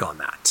your take on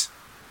that.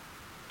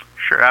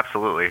 Sure,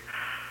 absolutely.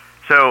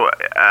 So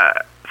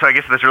I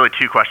guess there's really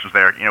two questions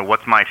there.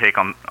 What's my take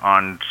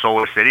on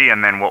Solar City,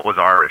 and then what was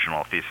our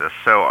original thesis?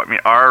 So, I mean,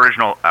 our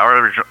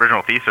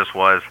original thesis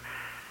was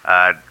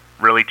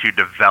really to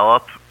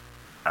develop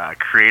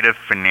creative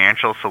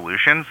financial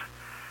solutions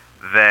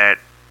that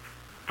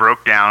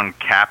broke down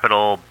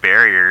capital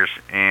barriers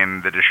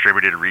in the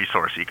distributed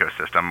resource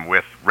ecosystem,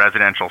 with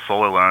residential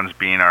solar loans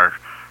being our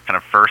kind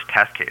of first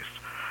test case.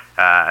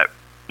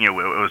 It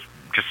was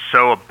just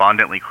so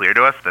abundantly clear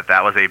to us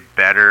that was a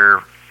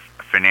better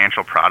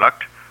financial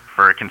product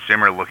for a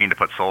consumer looking to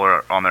put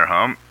solar on their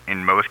home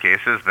in most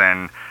cases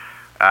than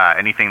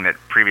anything that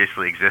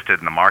previously existed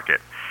in the market.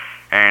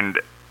 And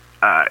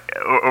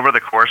over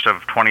the course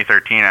of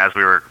 2013, as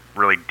we were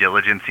really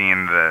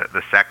diligencing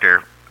the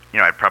sector,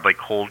 I probably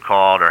cold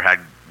called or had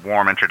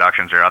warm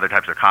introductions or other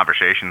types of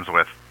conversations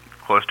with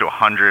close to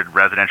 100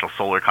 residential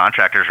solar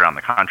contractors around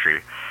the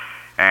country.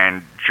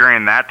 And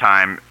during that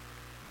time,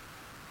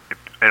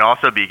 it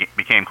also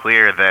became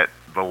clear that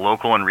the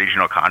local and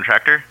regional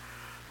contractor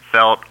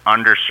felt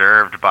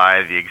underserved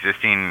by the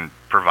existing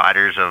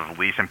providers of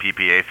lease and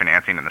PPA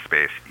financing in the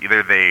space.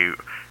 Either they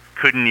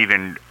couldn't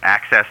even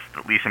access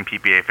the lease and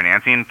PPA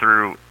financing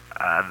through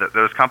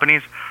those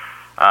companies,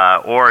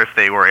 or if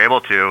they were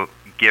able to,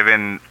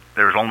 given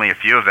there was only a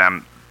few of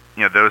them,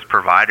 those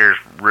providers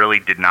really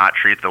did not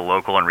treat the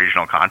local and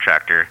regional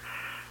contractor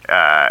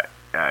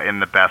in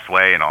the best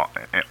way and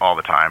all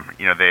the time.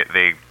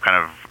 They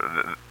kind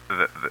of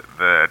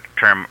the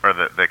term or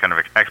the kind of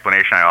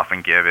explanation I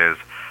often give is,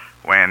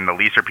 when the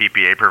lease or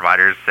PPA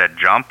providers said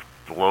jump,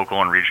 the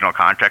local and regional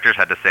contractors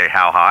had to say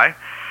how high,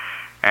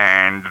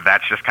 and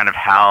that's just kind of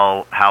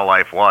how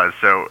life was.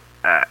 So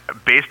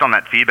based on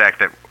that feedback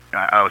that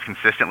I was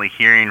consistently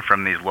hearing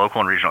from these local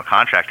and regional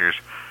contractors,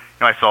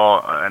 I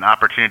saw an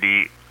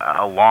opportunity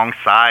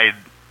alongside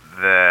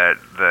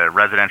the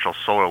residential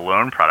solar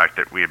loan product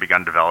that we had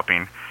begun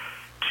developing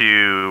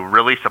to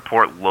really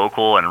support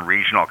local and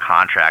regional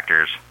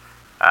contractors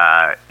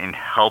in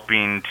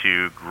helping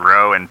to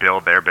grow and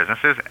build their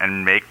businesses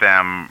and make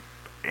them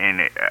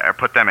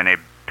put them in a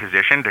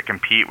position to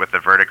compete with the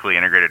vertically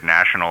integrated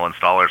national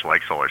installers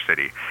like Solar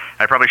City.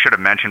 I probably should have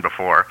mentioned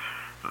before,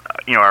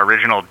 our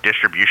original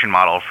distribution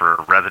model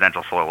for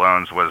residential solar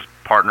loans was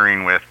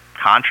partnering with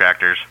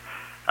contractors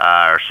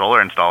or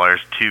solar installers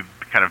to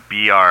kind of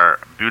be our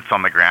boots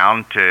on the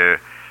ground to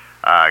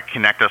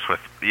connect us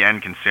with the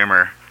end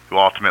consumer who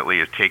ultimately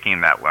is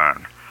taking that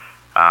loan.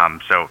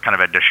 So kind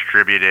of a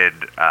distributed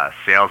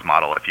sales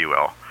model, if you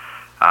will.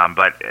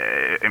 But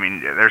I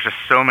mean, there's just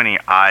so many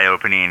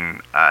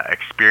eye-opening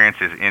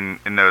experiences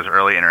in those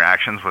early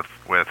interactions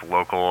with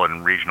local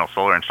and regional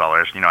solar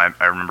installers.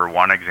 I remember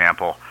one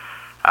example.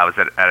 I was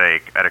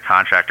at a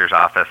contractor's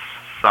office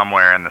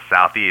somewhere in the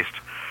southeast.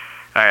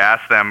 I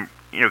asked them,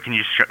 can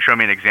you show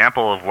me an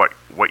example of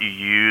what you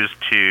use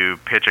to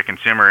pitch a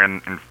consumer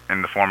in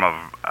the form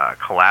of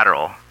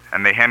collateral?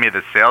 And they hand me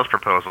the sales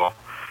proposal.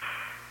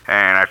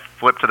 And I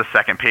flip to the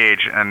second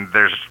page, and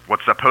there's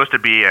what's supposed to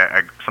be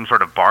some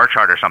sort of bar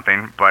chart or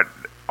something, but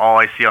all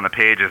I see on the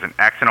page is an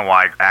X and a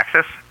Y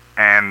axis,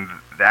 and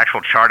the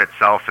actual chart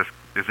itself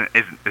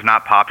is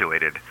not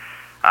populated.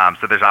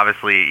 So there's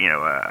obviously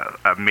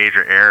a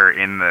major error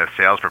in the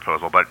sales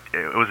proposal, but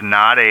it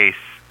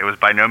was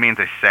by no means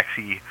a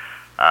sexy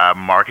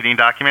marketing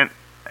document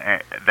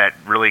that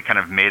really kind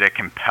of made a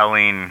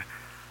compelling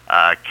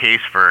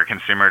case for a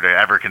consumer to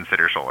ever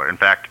consider solar. In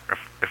fact,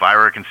 if I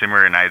were a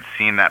consumer and I had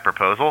seen that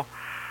proposal,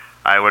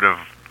 I would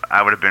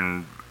have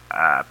been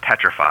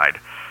petrified.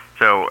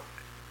 So,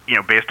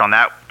 based on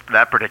that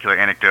that particular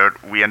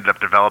anecdote, we ended up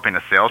developing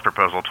a sales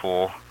proposal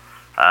tool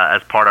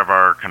as part of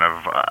our kind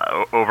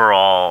of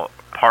overall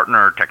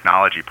partner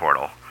technology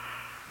portal.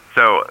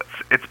 So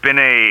it's been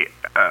a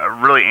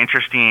really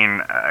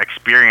interesting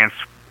experience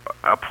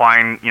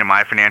applying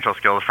my financial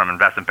skills from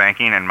investment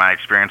banking and my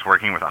experience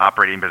working with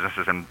operating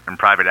businesses and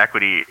private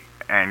equity,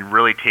 and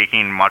really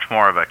taking much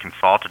more of a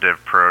consultative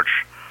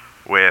approach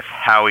with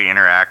how we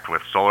interact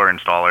with solar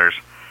installers,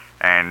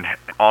 and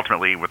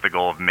ultimately with the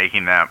goal of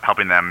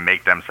helping them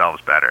make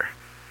themselves better.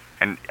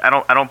 And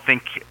I don't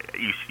think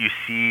you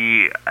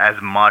see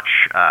as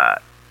much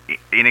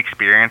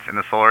inexperience in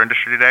the solar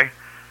industry today,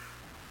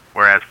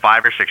 whereas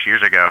 5 or 6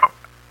 years ago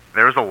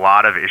there was a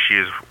lot of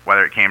issues,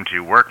 whether it came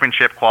to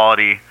workmanship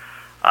quality,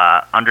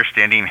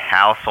 understanding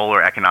how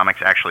solar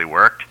economics actually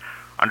worked,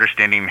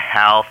 understanding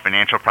how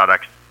financial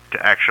products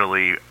to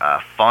actually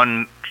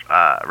fund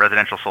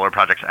residential solar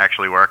projects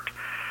actually worked,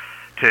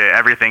 to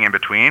everything in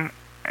between.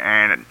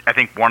 And I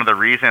think one of the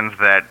reasons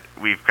that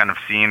we've kind of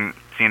seen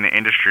the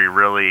industry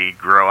really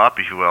grow up,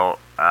 if you will,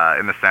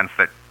 in the sense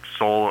that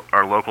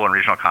local and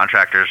regional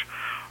contractors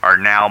are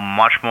now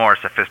much more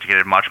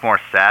sophisticated, much more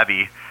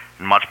savvy,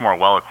 and much more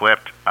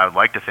well-equipped, I would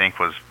like to think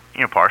was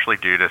partially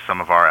due to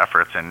some of our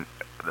efforts and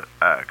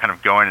kind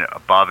of going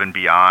above and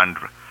beyond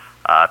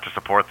to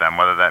support them,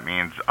 whether that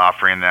means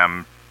offering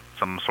them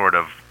some sort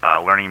of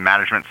learning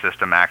management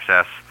system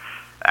access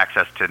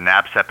to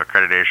NABCEP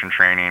accreditation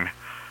training,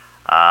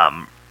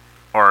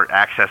 or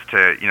access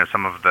to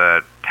some of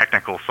the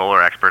technical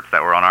solar experts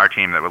that were on our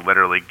team that would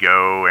literally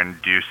go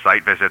and do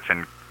site visits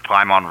and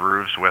climb on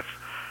roofs with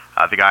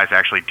the guys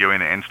actually doing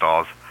the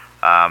installs.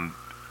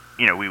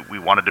 We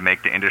wanted to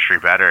make the industry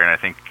better, and I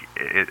think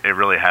it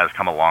really has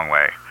come a long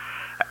way.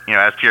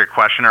 As to your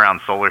question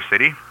around Solar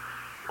City,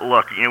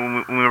 look,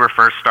 when we were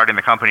first starting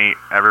the company,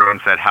 everyone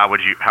said, "How are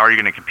you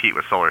going to compete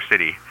with Solar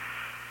City?"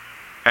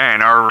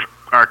 And our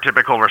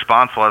typical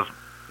response was,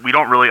 "We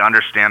don't really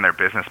understand their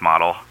business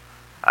model,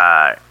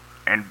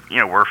 and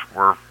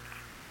we're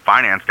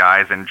finance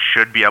guys and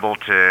should be able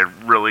to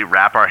really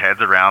wrap our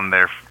heads around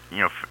their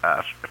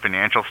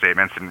financial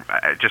statements." And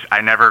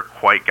I never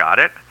quite got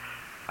it.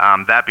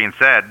 That being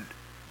said,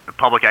 the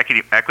public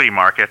equity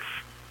markets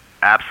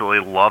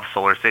absolutely love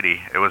Solar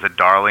City. It was a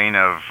darling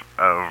of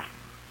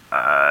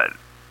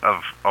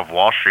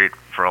Wall Street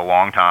for a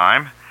long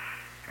time,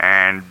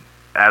 and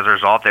as a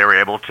result, they were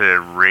able to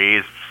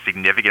raise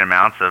significant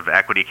amounts of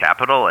equity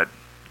capital at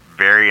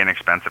very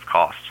inexpensive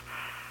costs.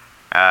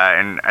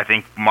 And I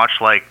think much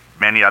like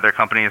many other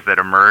companies that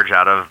emerge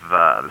out of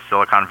the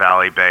Silicon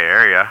Valley Bay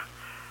Area,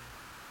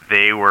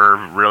 they were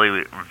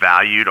really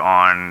valued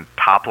on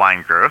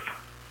top-line growth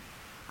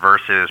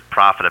versus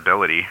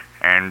profitability,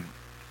 and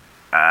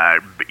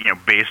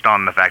based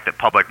on the fact that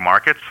public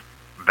markets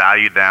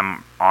valued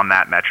them on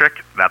that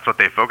metric, that's what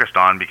they focused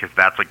on, because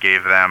that's what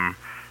gave them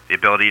the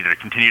ability to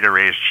continue to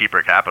raise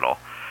cheaper capital.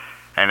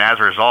 And as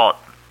a result,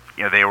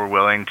 they were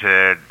willing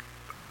to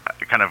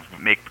kind of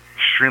make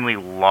extremely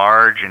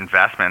large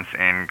investments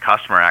in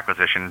customer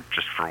acquisition,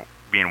 just for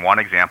being one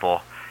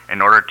example,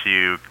 in order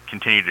to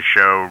continue to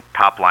show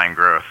top-line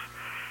growth.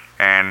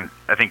 And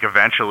I think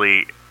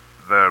eventually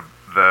the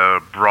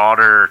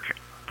broader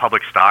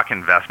public stock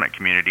investment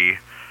community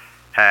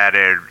had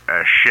a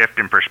shift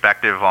in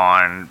perspective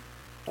on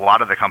a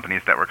lot of the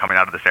companies that were coming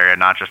out of this area,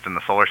 not just in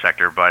the solar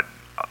sector, but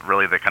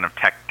really the kind of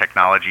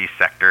technology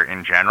sector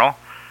in general,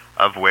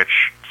 of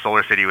which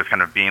Solar City was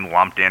kind of being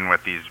lumped in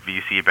with these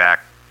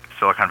VC-backed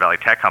Silicon Valley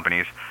tech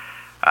companies.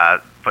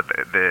 But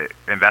the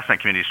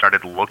investment community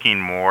started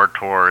looking more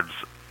towards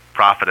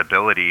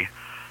profitability,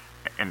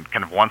 and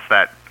kind of once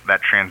that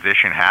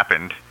transition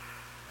happened,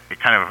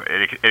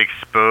 it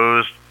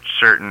exposed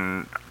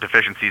certain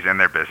deficiencies in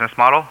their business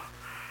model,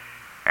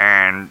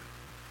 and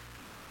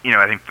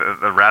I think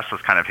the rest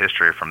was kind of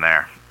history from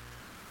there.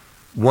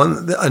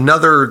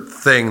 Another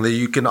thing that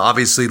you can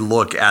obviously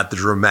look at the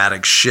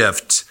dramatic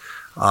shift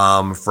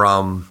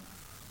from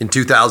in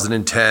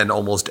 2010,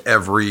 almost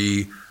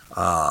every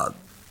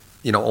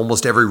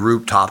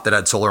rooftop that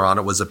had solar on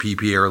it was a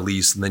PPA or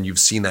lease, and then you've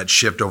seen that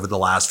shift over the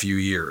last few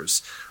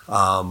years.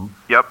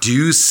 Yep. Do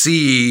you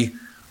see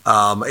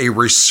a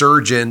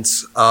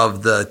resurgence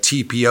of the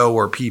TPO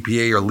or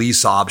PPA or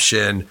lease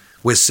option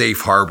with Safe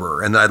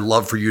Harbor? And I'd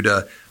love for you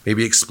to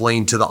maybe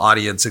explain to the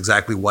audience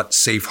exactly what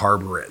Safe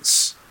Harbor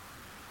is.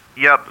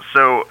 Yep.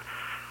 So,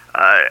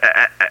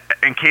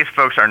 in case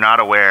folks are not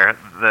aware,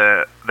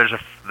 there's a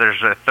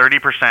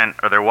 30%,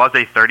 or there was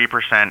a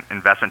 30%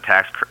 investment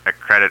tax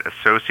credit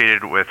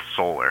associated with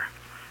solar,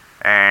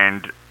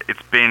 and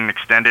it's been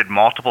extended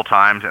multiple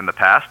times in the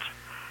past.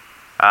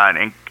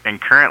 And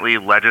currently,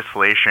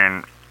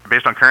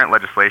 based on current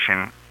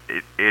legislation,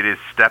 it is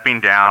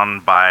stepping down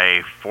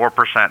by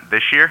 4%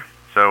 this year.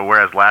 So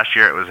whereas last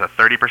year it was a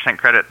 30%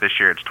 credit, this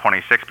year it's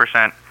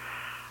 26%.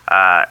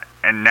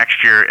 And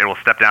next year it will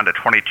step down to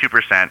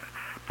 22%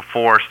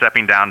 before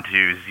stepping down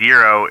to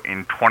 0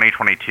 in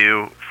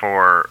 2022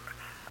 for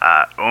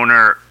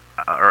owner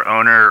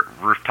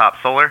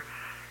rooftop solar,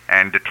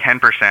 and to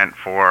 10%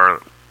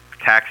 for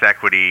tax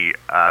equity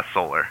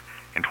solar.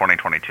 in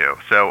 2022.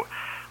 So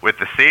with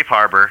the safe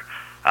harbor,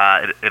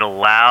 it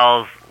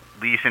allows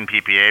lease and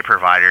PPA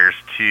providers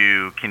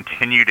to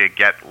continue to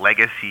get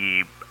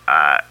legacy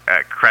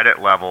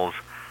credit levels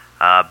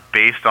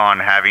based on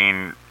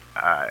having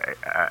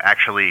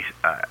actually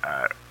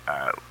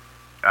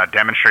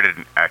demonstrated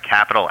a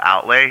capital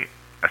outlay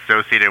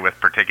associated with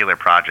particular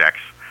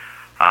projects.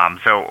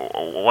 So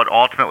what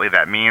ultimately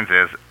that means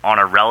is, on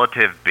a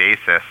relative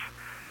basis,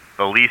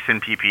 the lease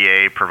and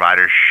PPA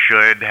providers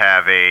should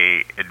have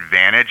a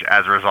advantage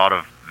as a result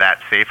of that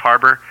safe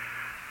harbor,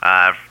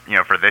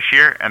 for this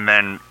year. And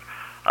then,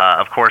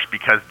 of course,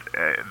 because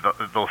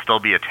there'll still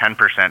be a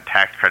 10%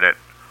 tax credit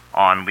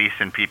on lease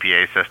and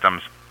PPA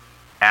systems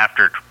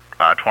after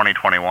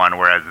 2021,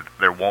 whereas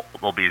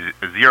there'll be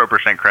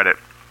 0% credit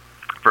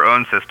for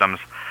owned systems.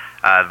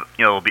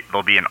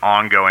 There'll be an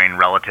ongoing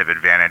relative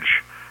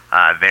advantage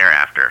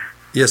thereafter.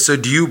 Yeah. So,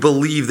 do you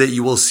believe that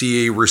you will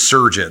see a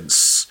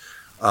resurgence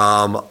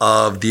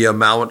of the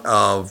amount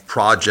of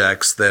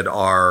projects that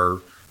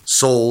are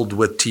sold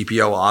with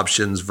TPO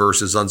options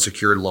versus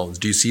unsecured loans?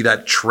 Do you see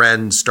that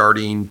trend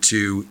starting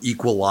to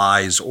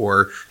equalize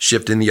or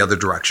shift in the other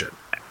direction?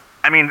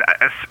 I mean,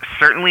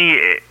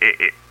 certainly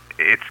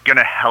it's going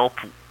to help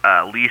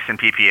lease and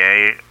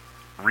PPA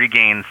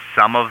regain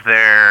some of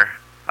their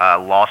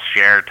lost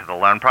share to the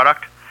loan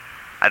product.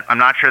 I'm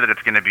not sure that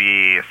it's going to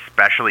be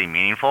especially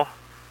meaningful.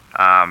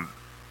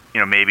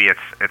 Maybe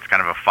it's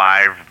kind of a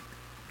 5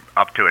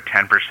 up to a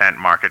 10%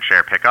 market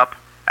share pickup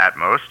at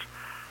most.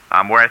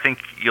 Where I think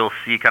you'll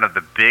see kind of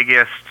the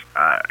biggest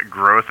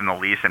growth in the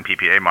lease and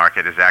PPA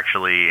market is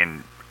actually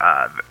in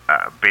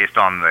based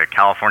on the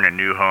California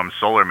new home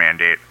solar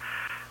mandate,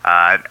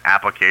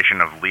 application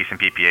of lease and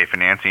PPA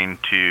financing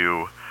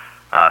to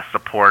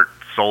support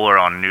solar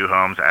on new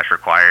homes as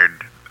required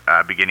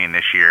beginning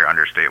this year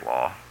under state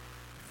law.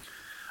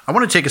 I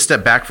want to take a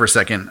step back for a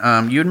second.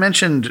 You had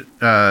mentioned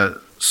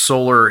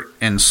solar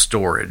and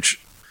storage.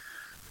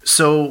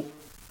 So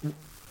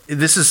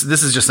this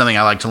is just something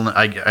I like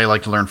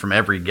to learn from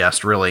every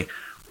guest, really.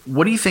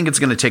 What do you think it's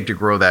going to take to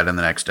grow that in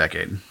the next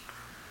decade?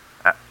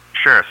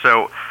 Sure.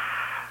 So,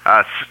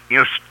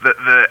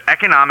 the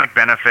economic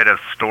benefit of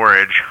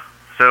storage.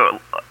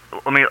 So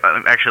let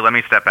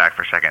me step back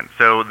for a second.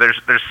 So there's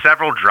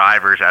several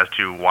drivers as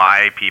to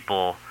why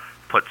people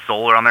put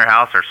solar on their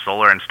house or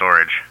solar and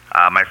storage.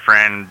 My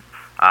friend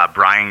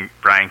Brian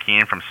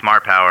Keene from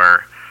Smart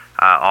Power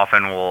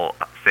often will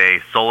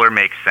say solar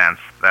makes sense.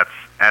 That's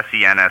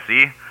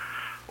SENSE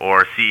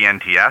or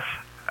CENTS.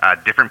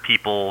 Different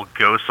people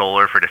go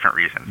solar for different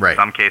reasons. Right. In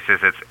some cases,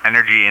 it's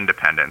energy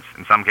independence.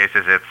 In some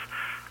cases, it's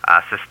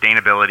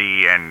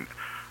sustainability and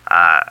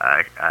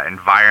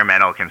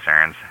environmental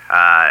concerns.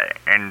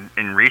 And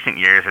in recent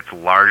years, it's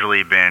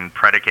largely been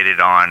predicated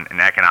on an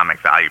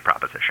economic value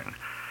proposition.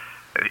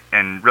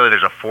 And really,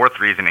 there's a fourth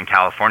reason in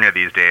California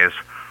these days,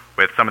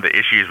 with some of the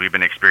issues we've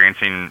been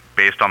experiencing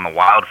based on the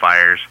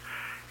wildfires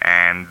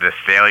and the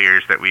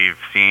failures that we've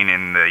seen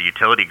in the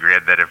utility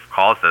grid that have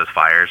caused those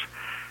fires.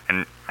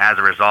 And as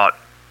a result,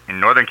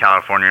 in Northern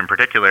California in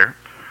particular,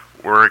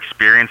 we're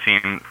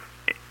experiencing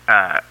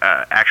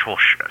actual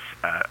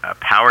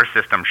power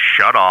system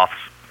shutoffs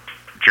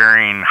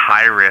during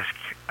high risk,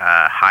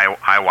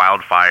 high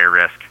wildfire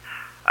risk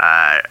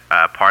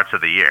parts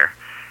of the year.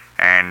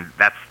 And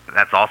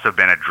that's also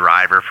been a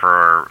driver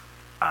for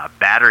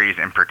batteries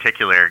in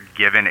particular,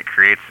 given it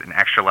creates an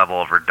extra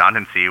level of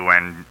redundancy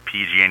when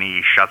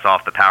PG&E shuts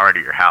off the power to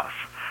your house.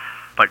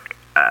 But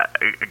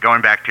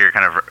going back to your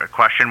kind of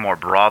question more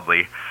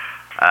broadly,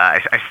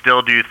 I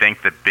still do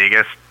think the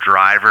biggest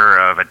driver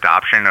of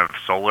adoption of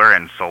solar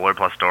and solar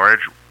plus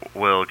storage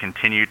will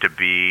continue to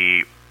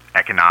be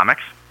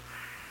economics.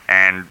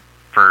 And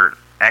for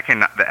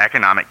the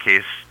economic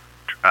case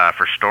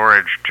for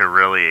storage to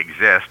really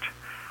exist,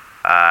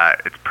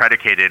 it's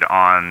predicated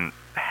on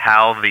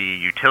how the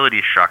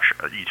utility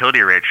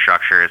rate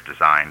structure is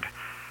designed.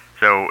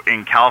 So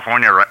in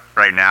California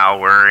right now,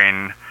 we're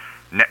in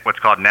what's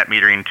called net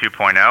metering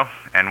 2.0,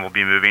 and we'll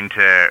be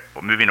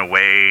moving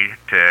away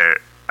to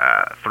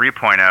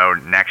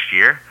 3.0 next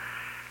year.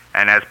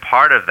 And as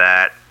part of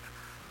that,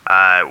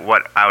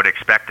 what I would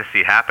expect to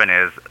see happen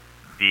is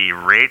the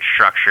rate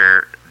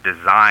structure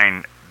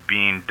design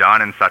being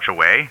done in such a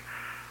way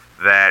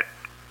that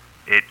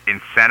it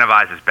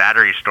incentivizes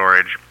battery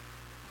storage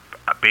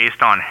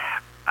based on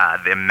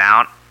the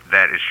amount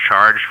that is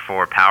charged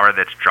for power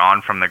that's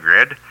drawn from the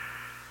grid,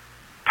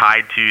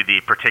 tied to the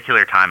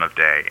particular time of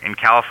day. In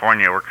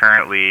California, we're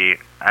currently,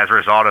 as a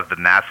result of the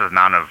massive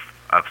amount of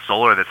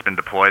solar that's been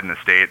deployed in the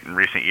state in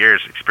recent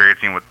years,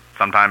 experiencing what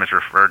sometimes is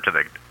referred to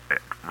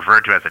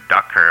as a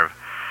duck curve.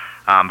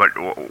 But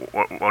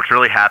what's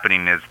really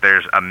happening is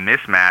there's a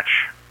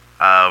mismatch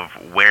of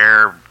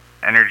where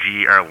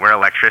energy or where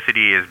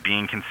electricity is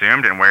being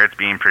consumed and where it's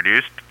being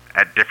produced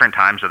at different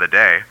times of the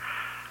day.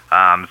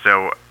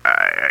 So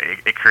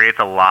it creates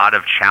a lot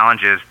of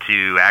challenges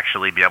to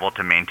actually be able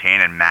to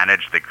maintain and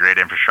manage the grid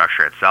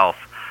infrastructure itself.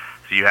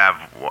 So you have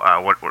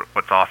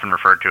what's often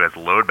referred to as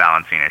load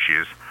balancing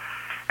issues.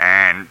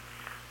 And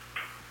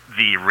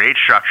the rate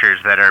structures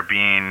that are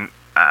being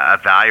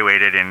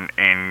evaluated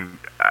in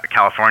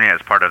California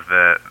as part of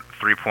the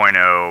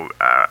 3.0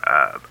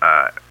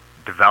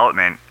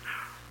 development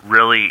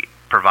really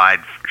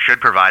should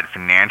provide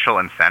financial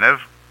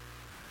incentive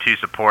to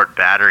support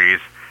batteries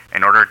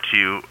in order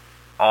to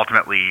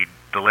ultimately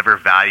deliver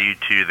value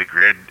to the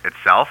grid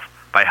itself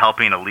by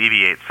helping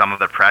alleviate some of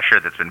the pressure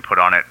that's been put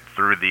on it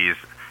through these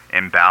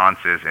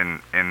imbalances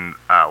in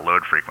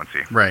load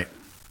frequency. Right.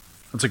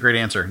 That's a great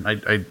answer.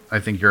 I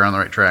think you're on the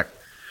right track.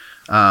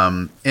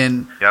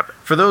 And yep.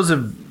 For those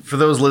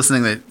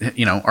listening that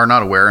are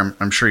not aware,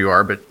 I'm sure you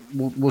are, but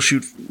we'll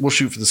shoot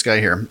for the sky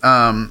here.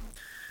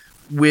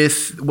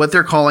 With what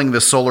they're calling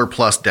the Solar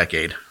Plus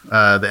decade,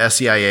 the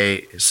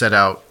SEIA set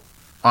out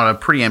on a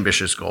pretty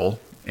ambitious goal,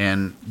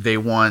 and they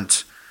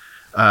want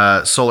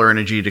solar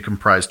energy to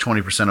comprise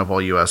 20% of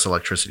all U.S.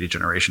 electricity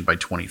generation by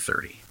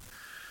 2030.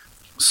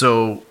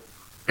 So,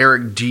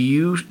 Eric,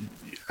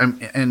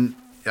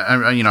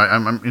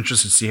 I'm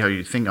interested to see how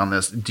you think on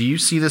this. Do you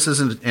see this as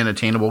an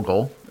attainable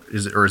goal?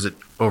 Is it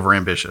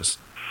overambitious?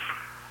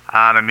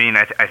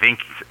 I think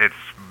it's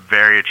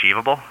very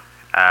achievable.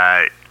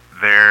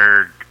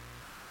 There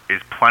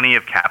is plenty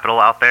of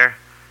capital out there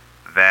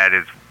that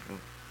is,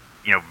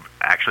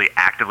 actually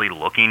actively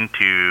looking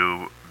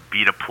to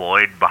be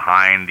deployed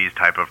behind these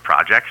type of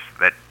projects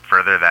that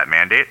further that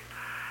mandate.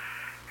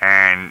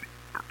 And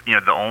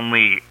the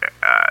only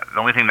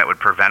thing that would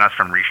prevent us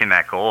from reaching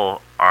that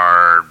goal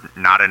are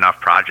not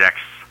enough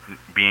projects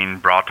being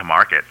brought to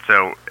market.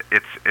 So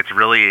it's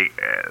really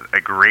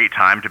a great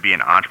time to be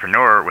an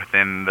entrepreneur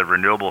within the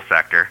renewable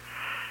sector,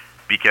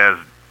 because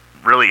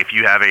really, if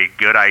you have a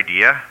good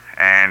idea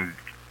and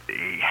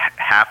a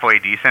halfway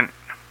decent,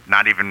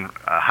 not even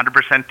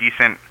 100%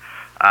 decent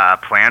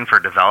plan for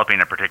developing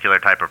a particular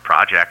type of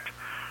project,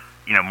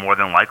 more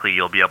than likely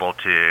you'll be able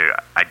to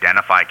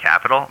identify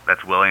capital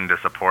that's willing to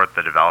support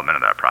the development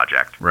of that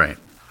project. Right.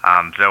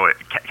 So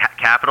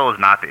capital is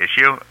not the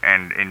issue,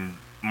 and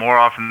more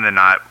often than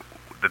not,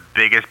 the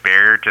biggest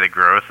barrier to the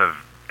growth of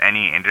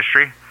any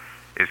industry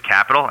is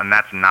capital, and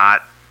that's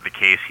not the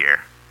case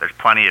here. There's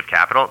plenty of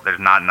capital. There's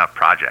not enough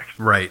projects.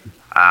 Right.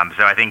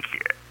 So I think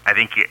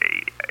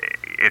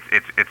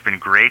it's been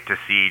great to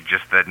see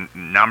just the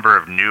number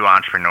of new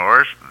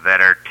entrepreneurs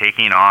that are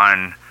taking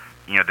on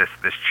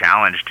this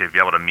challenge to be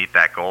able to meet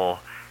that goal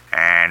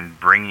and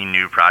bringing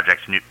new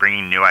projects,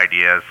 bringing new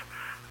ideas,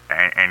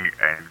 and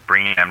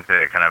bringing them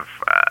to kind of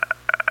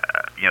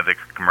the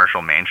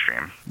commercial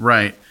mainstream.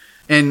 Right.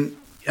 And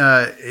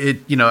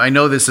I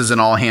know this is an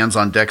all hands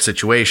on deck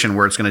situation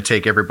where it's going to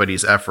take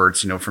everybody's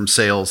efforts, from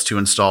sales to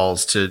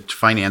installs to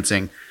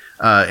financing.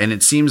 And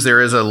it seems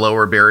there is a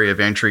lower barrier of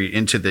entry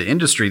into the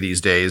industry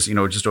these days,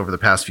 just over the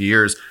past few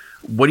years.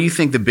 What do you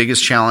think the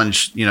biggest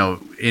challenge,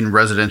 in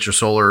residential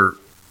solar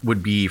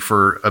would be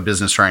for a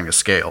business trying to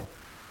scale?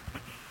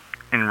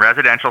 In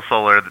residential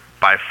solar,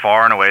 by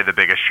far and away, the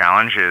biggest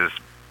challenge is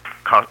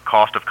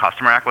cost of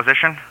customer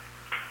acquisition.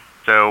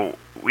 So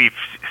we've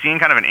seen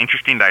kind of an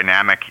interesting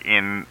dynamic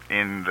in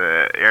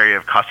the area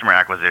of customer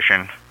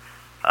acquisition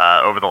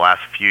over the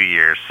last few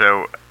years.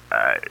 So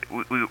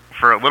we,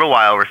 for a little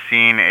while, we're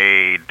seeing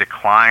a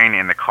decline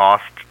in the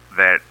cost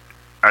the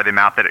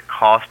amount that it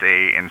cost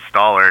a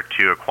installer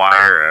to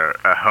acquire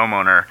a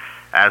homeowner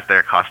as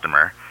their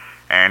customer,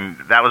 and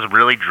that was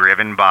really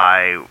driven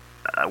by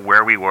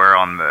where we were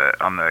on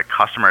the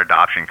customer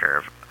adoption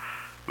curve.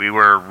 We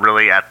were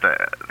really at the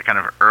kind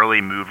of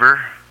early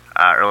mover,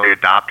 early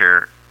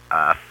adopter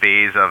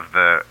phase of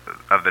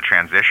the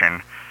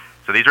transition.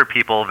 So these are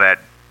people that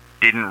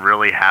didn't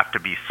really have to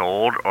be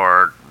sold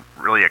or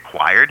really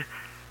acquired.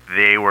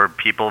 They were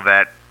people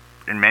that,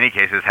 in many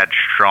cases, had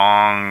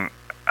strong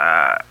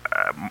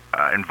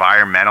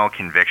environmental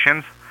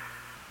convictions,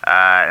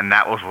 and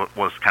that was what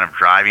was kind of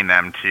driving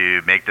them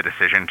to make the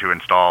decision to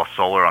install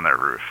solar on their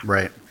roof.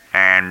 Right.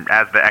 And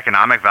as the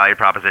economic value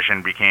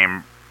proposition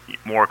became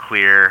more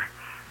clear,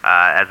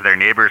 as their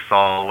neighbors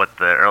saw what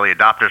the early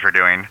adopters were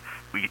doing,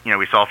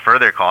 we saw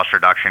further cost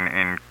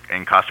reduction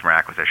in customer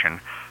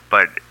acquisition.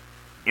 But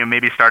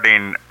maybe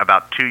starting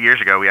about 2 years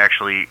ago, we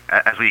actually,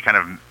 as we kind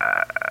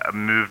of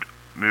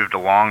moved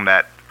along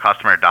that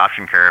customer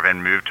adoption curve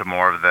and moved to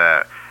more of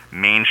the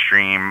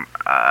mainstream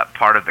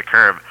part of the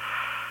curve,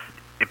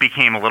 it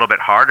became a little bit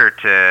harder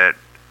to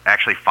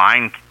actually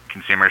find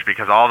consumers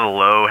because all the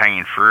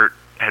low-hanging fruit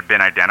had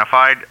been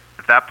identified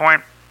at that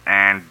point,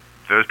 and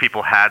those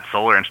people had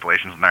solar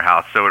installations in their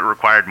house. So it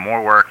required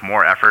more work,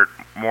 more effort,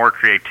 more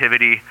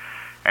creativity,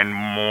 and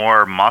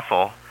more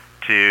muscle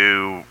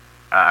to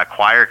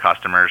acquire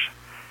customers.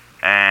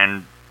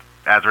 And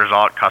as a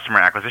result, customer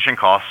acquisition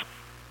costs,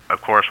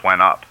 of course,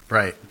 went up.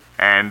 Right.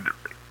 And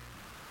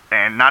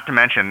not to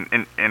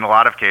mention, in a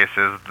lot of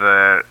cases,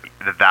 the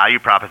value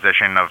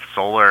proposition of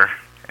solar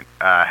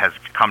has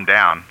come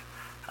down.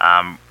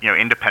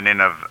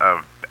 Independent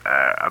of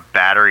a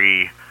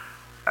battery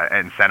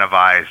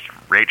incentivized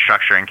rate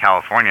structure in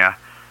California,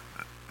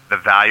 the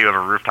value of a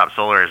rooftop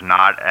solar is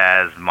not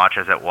as much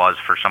as it was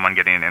for someone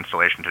getting an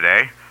installation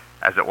today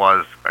as it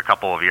was a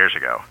couple of years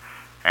ago.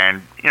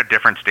 And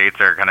different states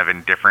are kind of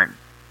in different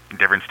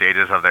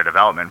stages of their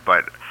development.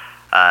 But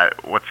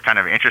what's kind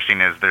of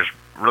interesting is there's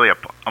really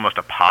almost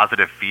a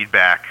positive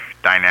feedback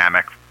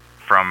dynamic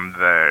from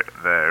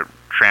the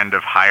trend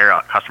of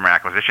higher customer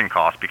acquisition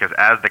costs, because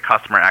as the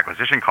customer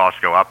acquisition costs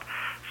go up,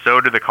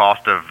 so do the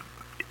cost of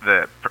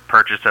the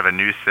purchase of a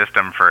new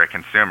system for a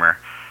consumer.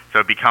 So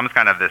it becomes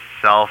kind of this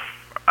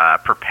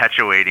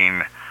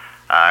self-perpetuating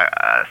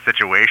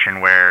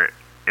situation where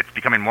it's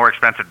becoming more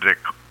expensive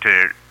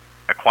to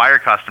acquire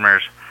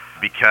customers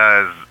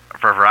because,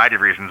 for a variety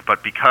of reasons,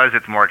 but because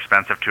it's more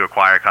expensive to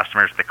acquire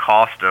customers, the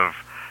cost of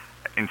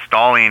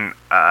installing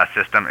a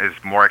system is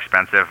more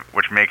expensive,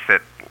 which makes a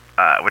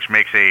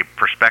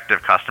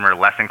prospective customer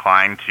less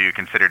inclined to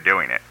consider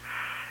doing it.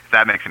 If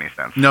that makes any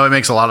sense. No, it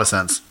makes a lot of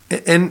sense.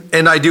 And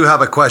I do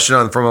have a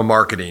question from a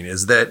marketing,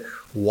 is that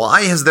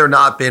why has there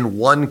not been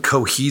one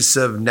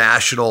cohesive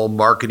national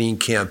marketing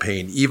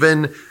campaign?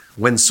 Even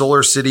when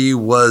SolarCity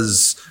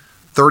was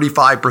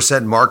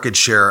 35% market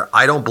share,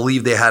 I don't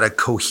believe they had a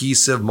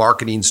cohesive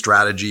marketing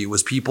strategy. It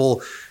was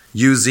people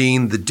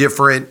using the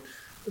different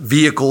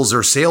vehicles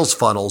or sales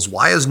funnels.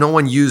 Why has no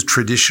one used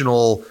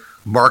traditional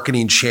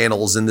marketing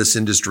channels in this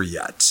industry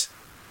yet?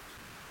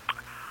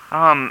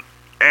 I'm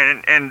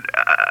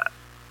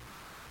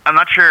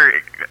not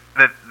sure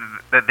that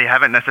they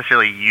haven't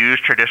necessarily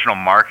used traditional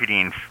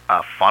marketing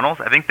funnels.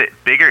 I think the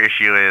bigger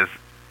issue is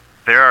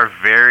there are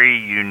very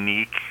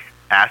unique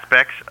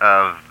aspects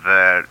of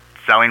the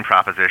selling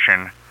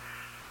proposition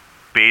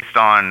based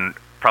on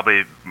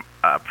probably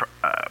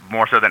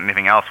more so than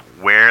anything else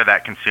where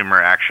that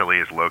consumer actually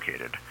is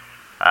located.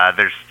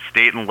 There's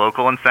state and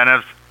local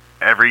incentives.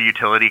 Every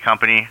utility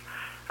company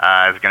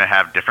is going to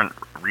have different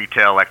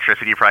retail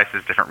electricity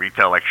prices, different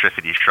retail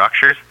electricity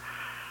structures,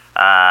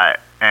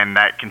 and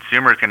that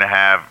consumer is going to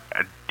have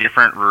a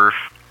different roof.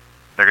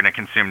 They're going to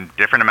consume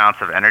different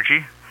amounts of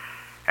energy,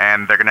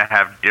 and they're going to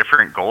have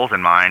different goals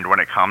in mind when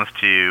it comes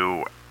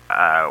to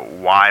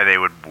why they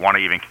would want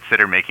to even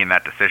consider making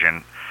that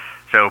decision.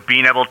 So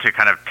being able to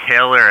kind of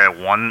tailor a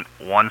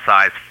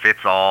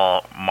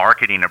one-size-fits-all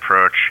marketing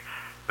approach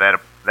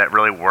that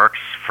really works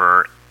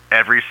for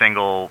every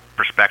single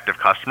prospective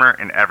customer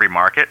in every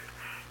market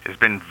has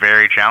been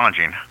very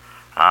challenging.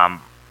 And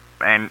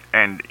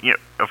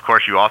of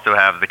course, you also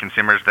have the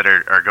consumers that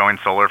are going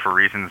solar for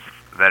reasons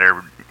that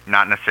are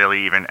not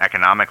necessarily even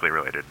economically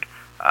related.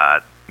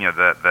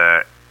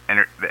 The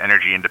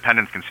energy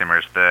independence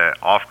consumers, the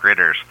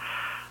off-gridders,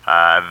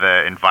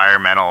 the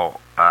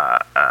environmental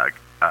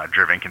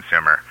driven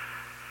consumer.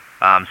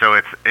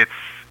 So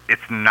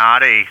it's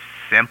not a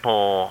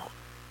simple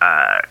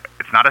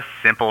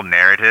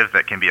narrative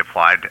that can be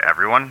applied to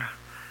everyone,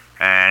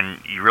 and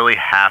you really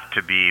have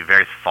to be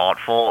very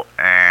thoughtful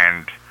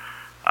and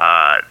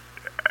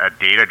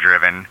data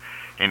driven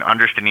in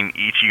understanding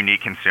each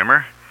unique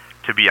consumer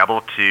to be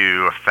able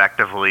to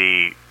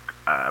effectively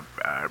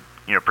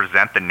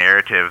present the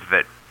narrative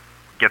that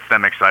gets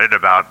them excited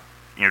about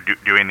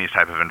doing these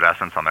type of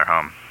investments on their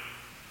home.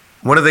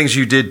 One of the things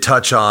you did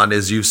touch on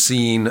is you've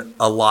seen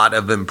a lot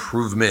of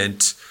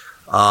improvement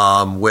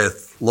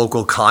with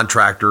local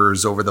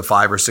contractors over the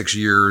 5 or 6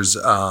 years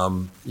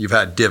you've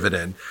had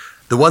Dividend.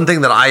 The one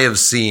thing that I have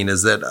seen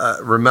is that,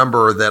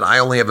 remember that I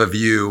only have a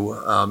view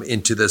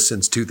into this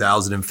since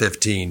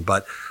 2015,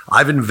 but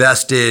I've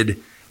invested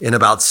in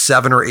about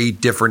 7 or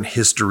 8 different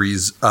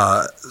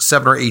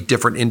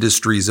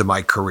industries in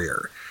my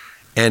career.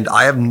 And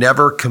I have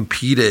never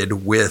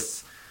competed with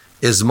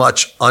as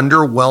much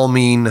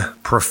underwhelming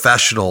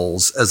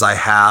professionals as I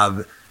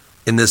have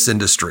in this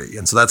industry.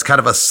 And so that's kind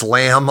of a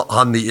slam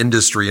on the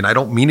industry, and I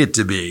don't mean it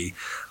to be.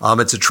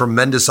 It's a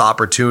tremendous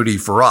opportunity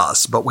for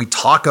us, but we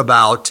talk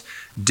about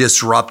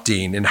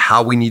disrupting and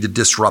how we need to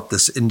disrupt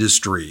this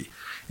industry.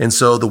 And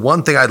so the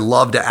one thing I'd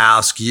love to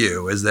ask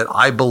you is that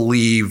I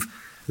believe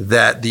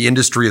that the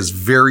industry is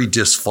very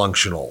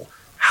dysfunctional.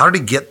 How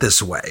did it get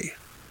this way?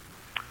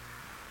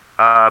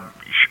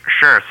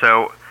 Sure.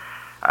 So,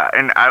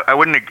 and I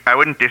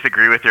wouldn't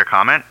disagree with your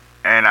comment,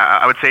 and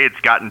I would say it's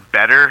gotten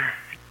better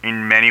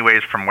in many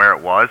ways from where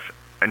it was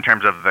in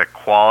terms of the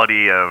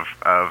quality of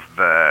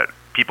the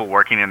people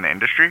working in the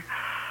industry.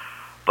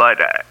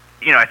 But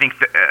I think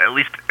that at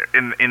least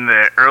in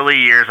the early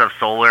years of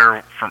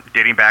solar, from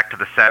dating back to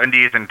the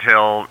 70s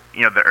until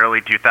the early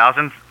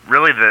 2000s,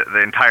 really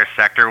the entire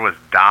sector was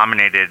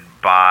dominated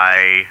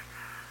by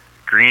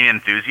green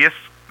enthusiasts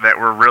that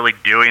were really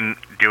doing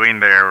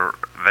their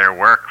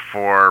work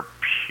for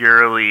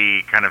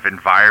purely kind of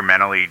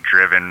environmentally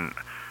driven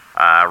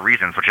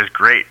reasons, which is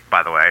great,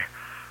 by the way.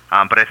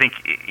 But I think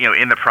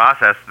in the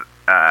process,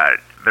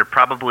 there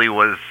probably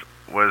was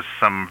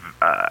some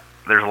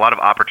there's a lot of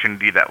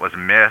opportunity that was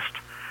missed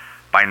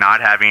by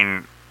not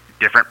having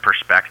different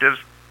perspectives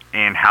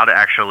in how to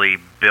actually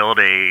build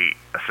a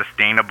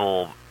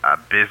sustainable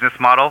business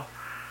model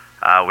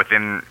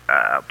within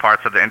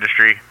parts of the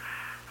industry,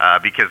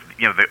 because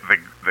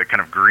the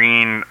kind of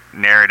green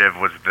narrative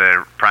was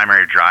the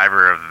primary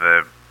driver of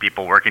the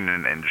people working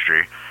in the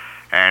industry,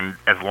 and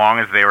as long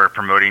as they were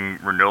promoting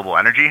renewable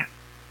energy,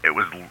 it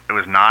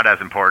was not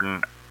as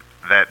important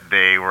that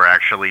they were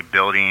actually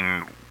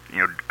building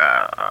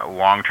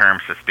long-term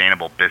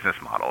sustainable business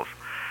models.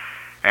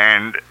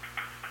 And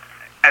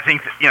I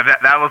think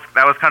that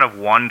was kind of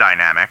one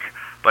dynamic,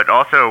 but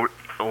also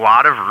a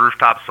lot of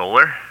rooftop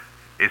solar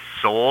is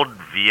sold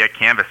via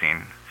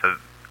canvassing. So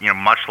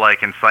much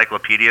like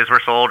encyclopedias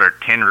were sold, or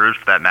tin roofs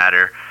for that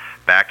matter,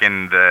 back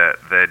in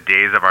the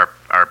days of our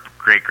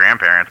great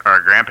grandparents,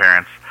 our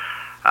grandparents.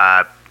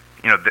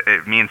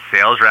 It means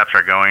sales reps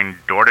are going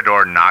door to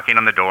door, knocking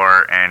on the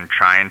door, and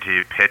trying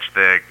to pitch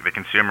the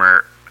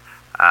consumer,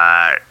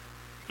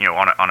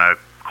 on a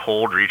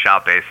cold reach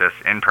out basis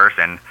in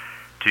person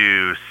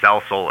to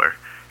sell solar.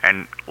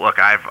 And look,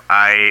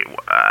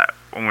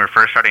 when we were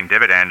first starting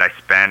Dividend, I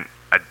spent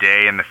a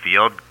day in the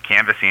field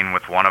canvassing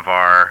with one of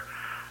our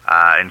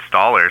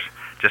installers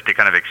just to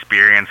kind of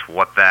experience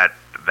what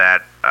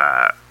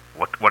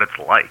what it's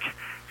like.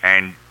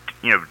 And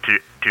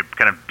to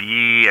kind of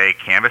be a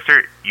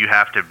canvasser, you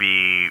have to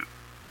be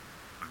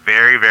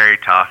very, very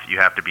tough. You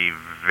have to be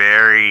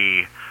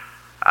very,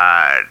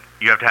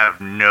 you have to have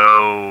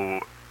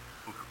no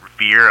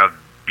fear of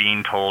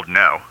being told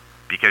no,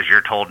 because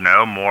you're told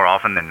no more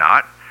often than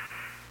not.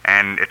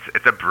 And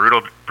it's a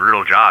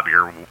brutal job.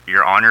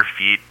 You're on your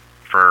feet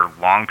for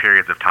long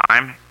periods of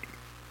time.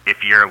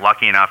 If you're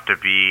lucky enough to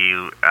be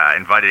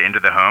invited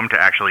into the home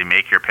to actually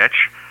make your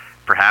pitch,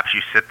 perhaps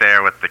you sit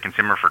there with the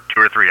consumer for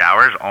 2 or 3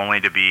 hours only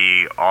to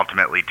be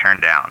ultimately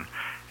turned down,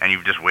 and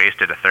you've just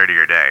wasted a third of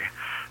your day.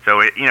 So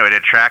it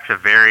attracts a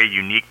very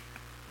unique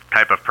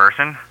type of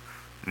person,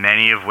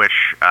 many of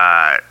which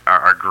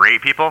are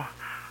great people,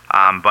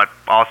 but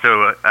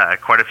also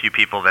quite a few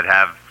people that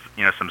have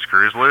some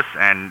screws loose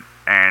and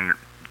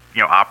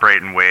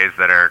operate in ways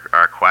that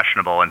are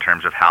questionable in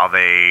terms of how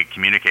they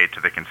communicate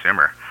to the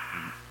consumer.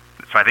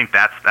 So I think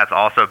that's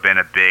also been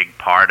a big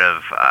part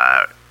of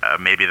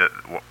maybe the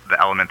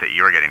element that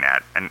you're getting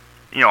at. And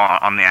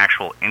on the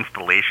actual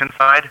installation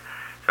side,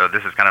 so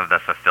this is kind of the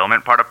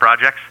fulfillment part of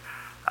projects.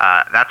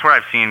 That's where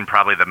I've seen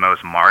probably the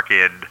most marked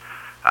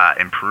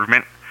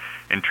improvement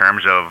in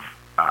terms of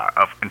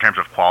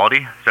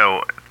quality.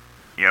 So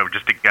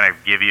just to kind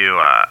of give you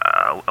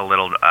a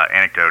little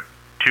anecdote,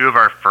 2 of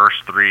our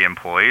first 3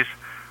 employees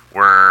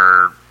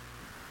were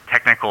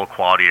technical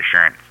quality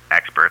assurance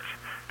experts,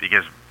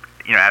 because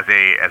as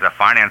a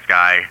finance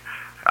guy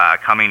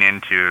coming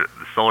into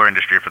the solar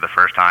industry for the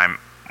first time,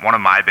 one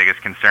of my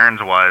biggest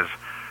concerns was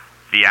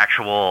the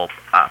actual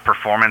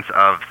performance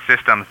of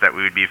systems that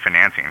we would be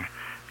financing,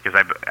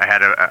 because I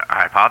had a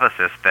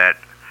hypothesis that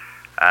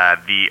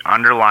the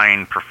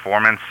underlying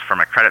performance from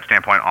a credit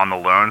standpoint on the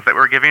loans that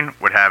we're giving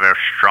would have a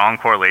strong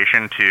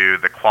correlation to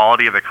the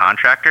quality of the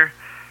contractor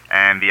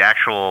and the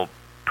actual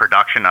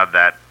production of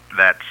that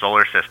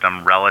solar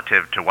system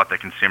relative to what the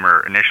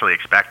consumer initially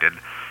expected.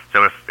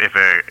 So if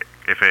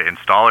an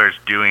installer is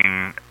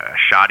doing a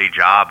shoddy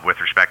job with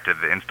respect to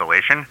the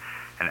installation,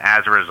 and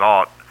as a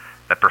result,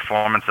 the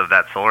performance of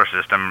that solar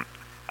system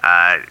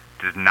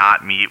does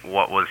not meet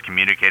what was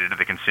communicated to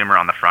the consumer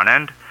on the front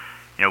end,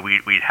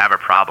 we'd have a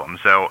problem.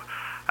 So,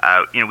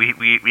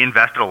 we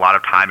invested a lot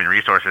of time and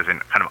resources in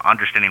kind of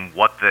understanding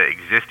what the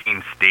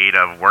existing state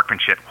of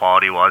workmanship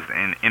quality was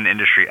in the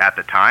industry at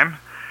the time,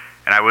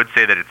 and I would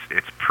say that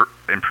it's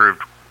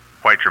improved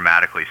quite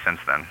dramatically since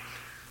then.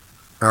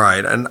 All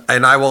right, and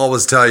I will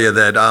always tell you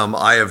that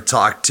I have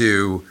talked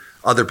to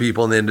other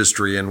people in the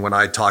industry, and when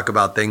I talk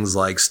about things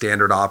like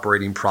standard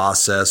operating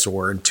process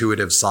or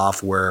intuitive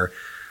software,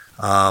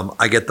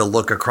 I get the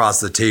look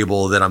across the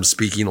table that I'm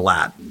speaking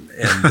Latin.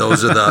 And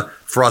those are the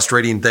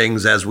frustrating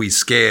things as we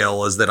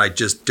scale, is that I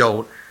just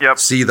don't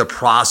see the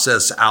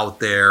process out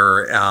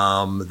there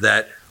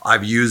that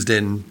I've used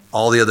in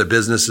all the other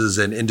businesses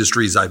and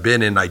industries I've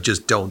been in. I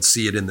just don't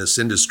see it in this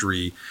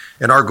industry.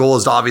 And our goal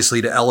is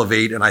obviously to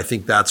elevate, and I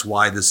think that's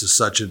why this is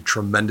such a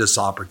tremendous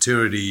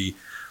opportunity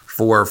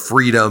for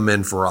Freedom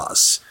and for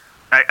us.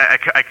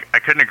 I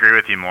couldn't agree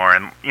with you more.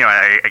 And,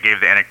 I gave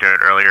the anecdote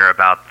earlier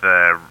about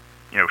the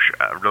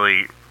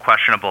really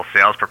questionable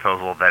sales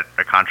proposal that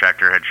a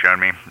contractor had shown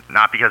me,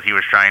 not because he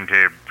was trying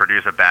to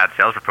produce a bad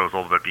sales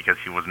proposal, but because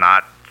he was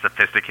not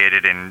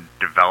sophisticated in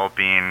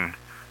developing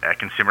a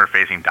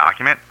consumer-facing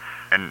document,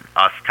 and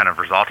us kind of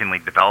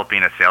resultingly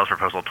developing a sales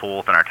proposal tool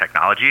within our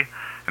technology.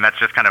 And that's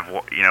just kind of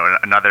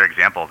another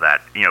example of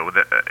that.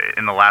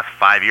 In the last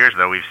 5 years,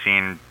 though, we've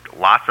seen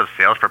lots of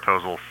sales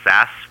proposal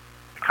SaaS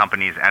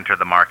companies enter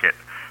the market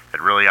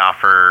that really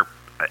offer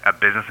a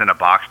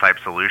business-in-a-box type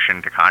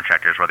solution to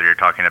contractors, whether you're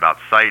talking about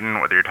Siton,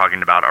 whether you're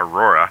talking about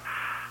Aurora.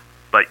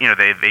 But,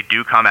 they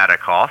do come at a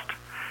cost,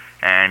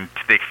 and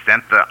to the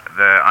extent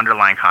the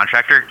underlying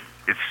contractor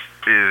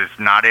is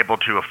not able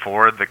to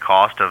afford the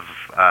cost of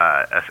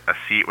a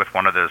seat with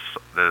one of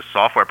those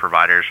software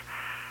providers,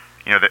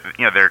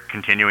 they're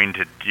continuing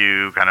to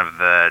do kind of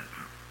the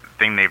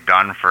thing they've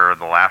done for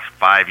the last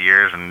 5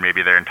 years and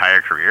maybe their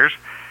entire careers,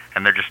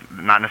 and they're just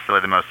not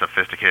necessarily the most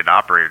sophisticated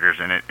operators,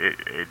 and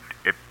it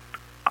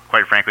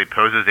quite frankly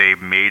poses a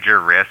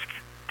major risk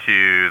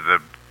to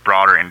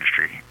broader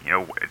industry.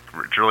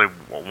 It's really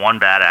one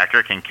bad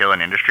actor can kill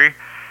an industry.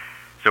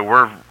 So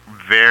we're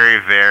very,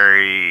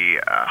 very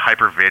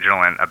hyper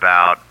vigilant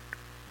about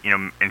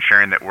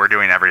ensuring that we're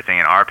doing everything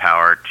in our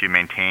power to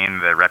maintain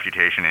the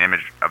reputation and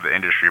image of the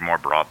industry more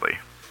broadly.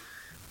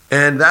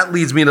 And that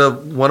leads me to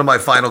one of my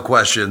final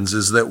questions: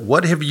 is that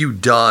what have you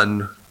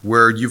done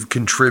where you've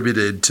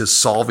contributed to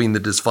solving the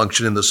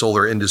dysfunction in the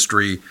solar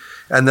industry?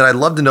 And then I'd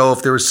love to know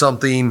if there was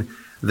something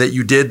that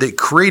you did that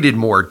created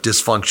more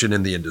dysfunction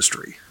in the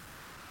industry.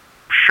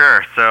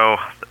 Sure. So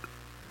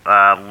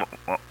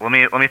let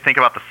me think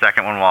about the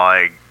second one while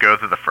I go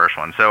through the first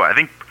one. So I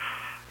think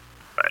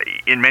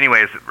in many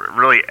ways,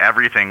 really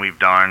everything we've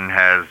done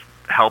has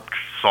helped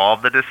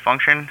solve the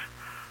dysfunction.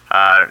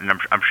 And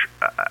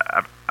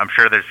I'm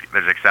sure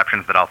there's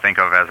exceptions that I'll think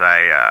of as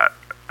I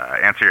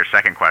answer your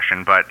second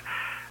question, but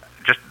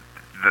just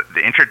the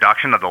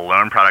introduction of the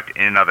loan product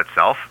in and of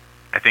itself,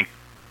 I think,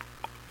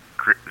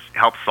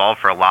 helped solve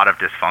for a lot of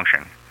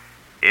dysfunction.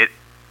 It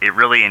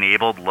really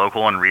enabled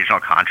local and regional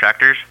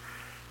contractors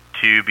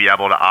to be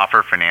able to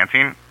offer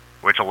financing,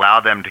 which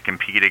allowed them to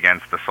compete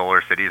against the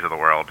solar cities of the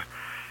world.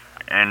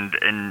 And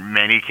in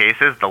many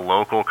cases, the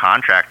local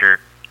contractor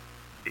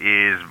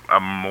is a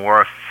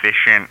more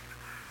efficient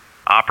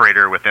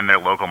operator within their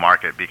local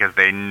market because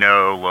they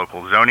know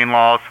local zoning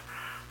laws.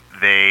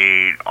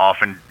 They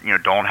often,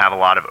 don't have a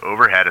lot of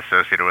overhead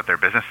associated with their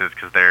businesses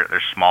because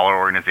they're smaller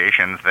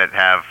organizations that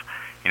have,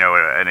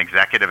 an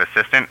executive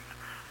assistant,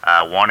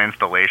 one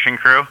installation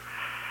crew,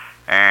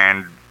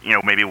 and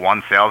maybe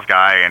one sales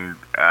guy and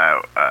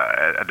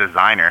a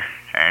designer,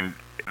 and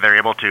they're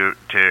able to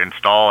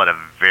install at a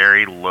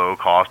very low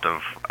cost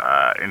of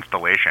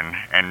installation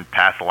and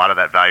pass a lot of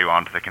that value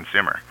on to the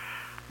consumer.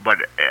 But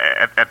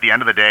at the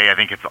end of the day, I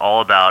think it's all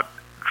about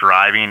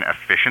driving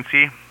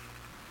efficiency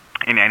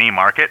in any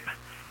market.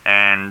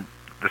 And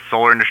the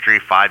solar industry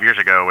 5 years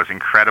ago was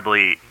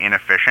incredibly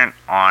inefficient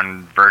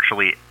on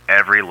virtually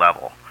every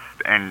level.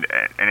 And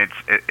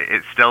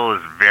it still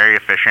is very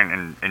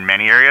efficient in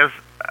many areas,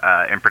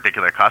 in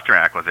particular customer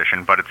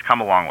acquisition, but it's come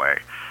a long way.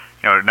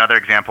 Another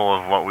example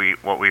of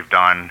what we've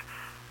done,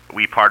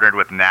 we partnered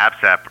with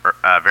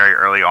NABCEP very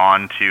early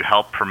on to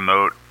help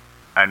promote,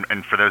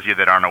 and for those of you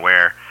that aren't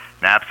aware,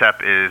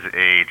 NABCEP is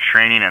a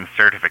training and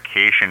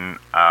certification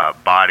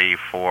body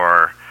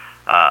for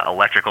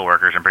electrical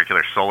workers, in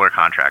particular solar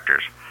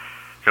contractors.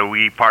 So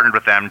we partnered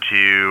with them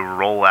to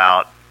roll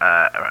out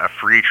a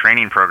free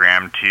training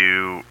program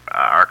to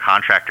our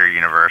contractor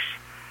universe,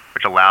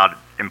 which allowed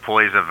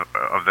employees of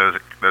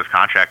those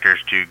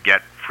contractors to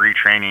get free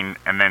training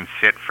and then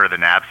sit for the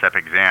NABCEP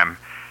exam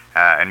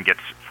and get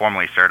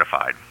formally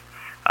certified.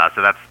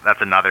 So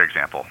that's another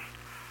example.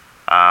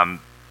 And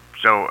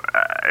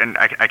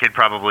I could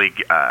probably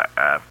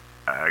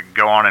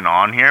go on and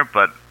on here,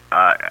 but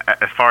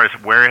as far as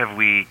where have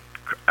we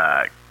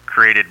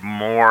created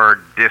more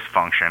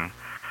dysfunction,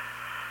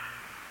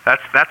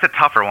 that's a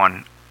tougher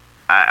one.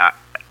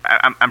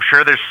 I'm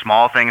sure there's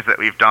small things that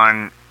we've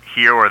done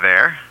here or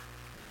there,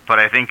 but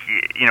I think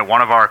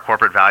one of our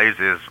corporate values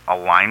is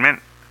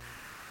alignment,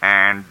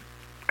 and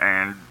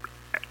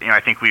I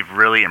think we've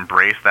really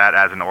embraced that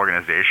as an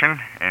organization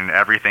in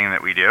everything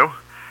that we do.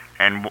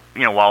 And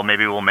while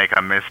maybe we'll make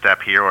a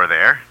misstep here or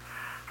there,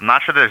 I'm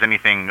not sure there's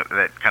anything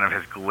that kind of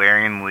has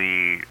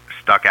glaringly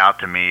stuck out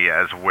to me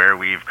as where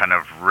we've kind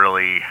of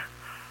really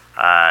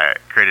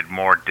created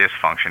more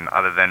dysfunction.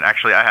 Other than,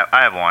 actually, I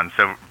have one.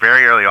 So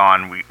very early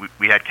on,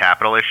 we had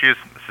capital issues.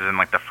 This is in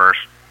like the first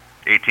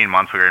 18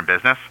 months we were in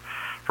business,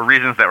 for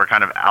reasons that were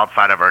kind of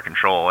outside of our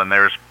control. And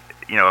there's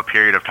a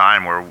period of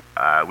time where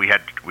we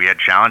had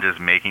challenges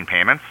making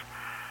payments.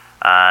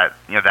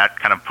 That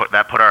kind of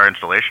put our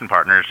installation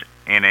partners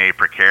in a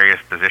precarious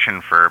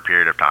position for a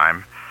period of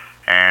time,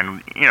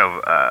 and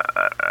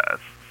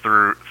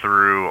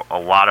through a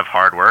lot of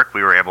hard work,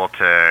 we were able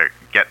to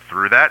get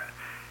through that.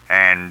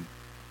 And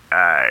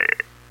I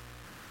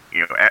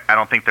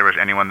don't think there was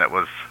anyone that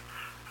was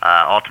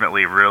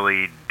ultimately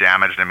really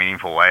damaged in a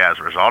meaningful way as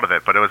a result of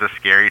it. But it was a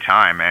scary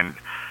time, and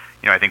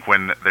I think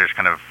when there's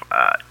kind of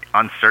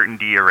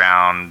uncertainty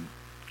around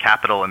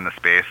capital in the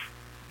space,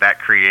 that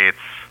creates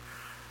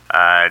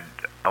a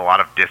lot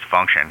of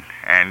dysfunction.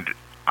 And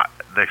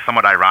the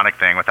somewhat ironic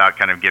thing, without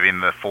kind of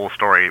giving the full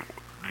story,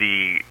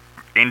 the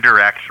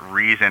indirect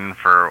reason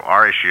for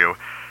our issue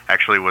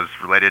actually was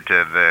related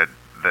to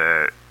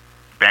the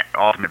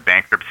ultimate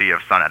bankruptcy of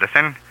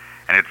SunEdison,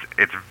 and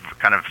it's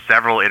kind of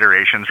several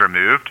iterations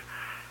removed,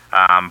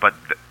 but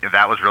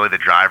that was really the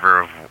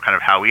driver of kind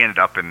of how we ended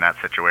up in that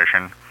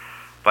situation.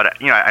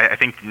 But I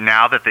think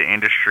now that the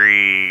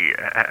industry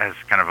has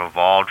kind of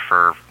evolved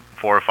for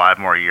 4 or 5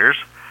 more years,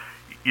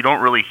 you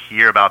don't really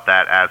hear about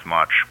that as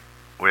much,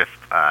 with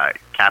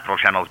capital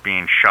channels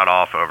being shut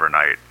off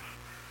overnight.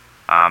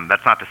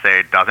 That's not to say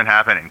it doesn't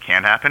happen and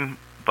can happen,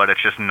 but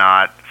it's just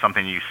not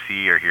something you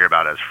see or hear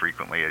about as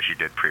frequently as you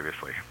did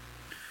previously.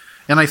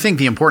 And I think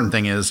the important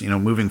thing is,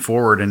 moving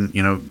forward and,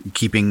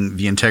 keeping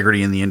the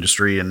integrity in the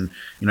industry and,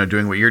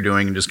 doing what you're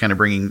doing and just kind of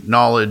bringing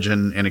knowledge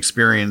and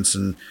experience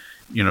and,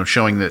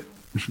 showing that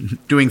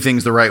doing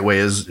things the right way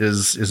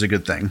is a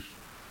good thing.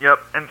 Yep.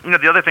 And,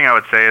 the other thing I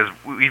would say is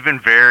we've been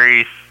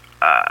very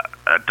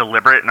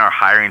deliberate in our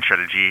hiring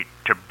strategy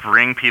to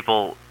bring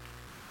people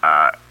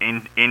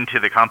into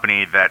the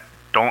company that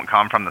don't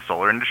come from the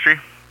solar industry.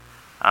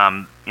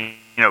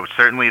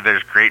 Certainly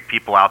there's great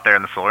people out there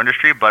in the solar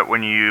industry, but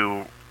when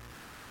you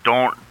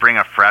don't bring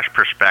a fresh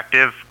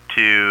perspective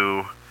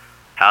to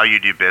how you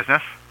do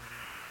business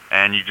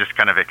and you just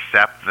kind of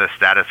accept the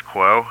status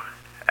quo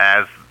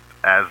as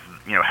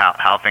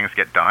how things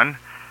get done,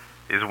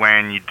 is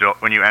when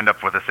you end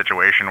up with a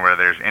situation where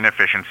there's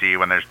inefficiency,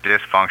 when there's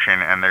dysfunction,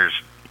 and there's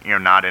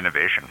not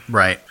innovation.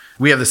 Right.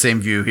 We have the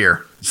same view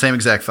here. Same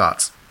exact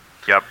thoughts.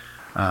 Yep.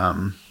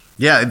 And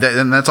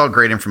that's all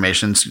great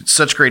information.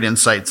 Such great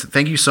insights.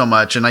 Thank you so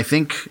much. And I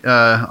think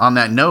on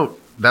that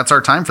note, that's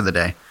our time for the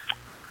day.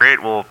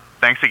 Great. Well,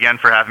 thanks again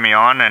for having me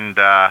on, and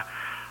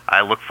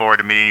I look forward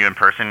to meeting you in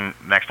person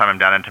next time I'm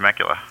down in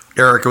Temecula.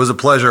 Eric, it was a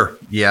pleasure.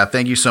 Yeah,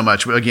 thank you so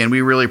much. Again,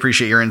 we really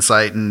appreciate your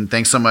insight, and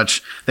thanks so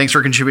much. Thanks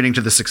for contributing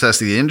to the success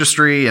of the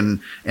industry,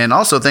 and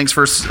also thanks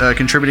for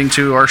contributing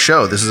to our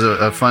show. This is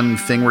a fun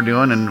thing we're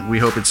doing, and we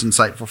hope it's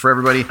insightful for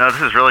everybody. No,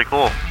 this is really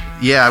cool.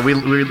 Yeah, we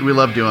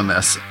love doing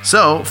this.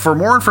 So for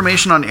more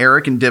information on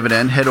Eric and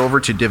Dividend, head over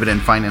to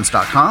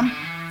dividendfinance.com.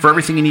 For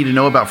everything you need to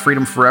know about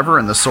Freedom Forever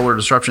and the Solar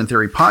Disruption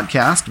Theory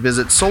podcast,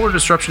 visit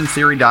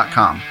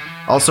solardisruptiontheory.com.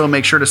 Also,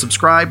 make sure to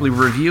subscribe, leave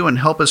a review, and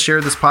help us share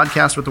this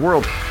podcast with the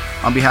world.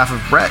 On behalf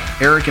of Brett,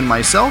 Eric, and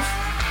myself,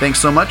 thanks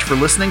so much for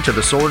listening to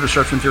the Solar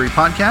Disruption Theory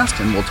podcast,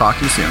 and we'll talk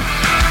to you soon.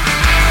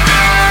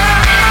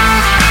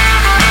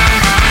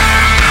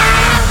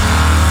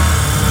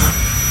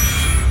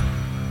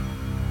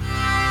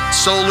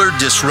 Solar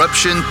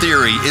Disruption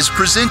Theory is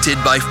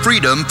presented by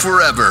Freedom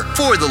Forever.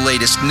 For the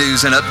latest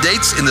news and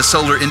updates in the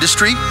solar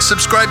industry,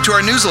 subscribe to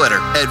our newsletter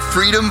at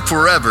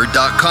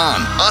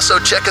freedomforever.com. Also,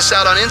 check us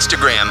out on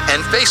Instagram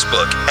and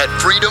Facebook at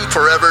Freedom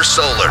Forever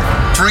Solar.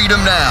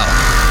 Freedom now,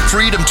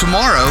 freedom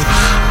tomorrow,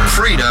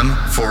 freedom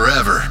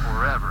forever.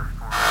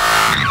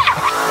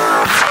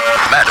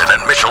 Madden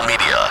and Mitchell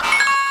Media.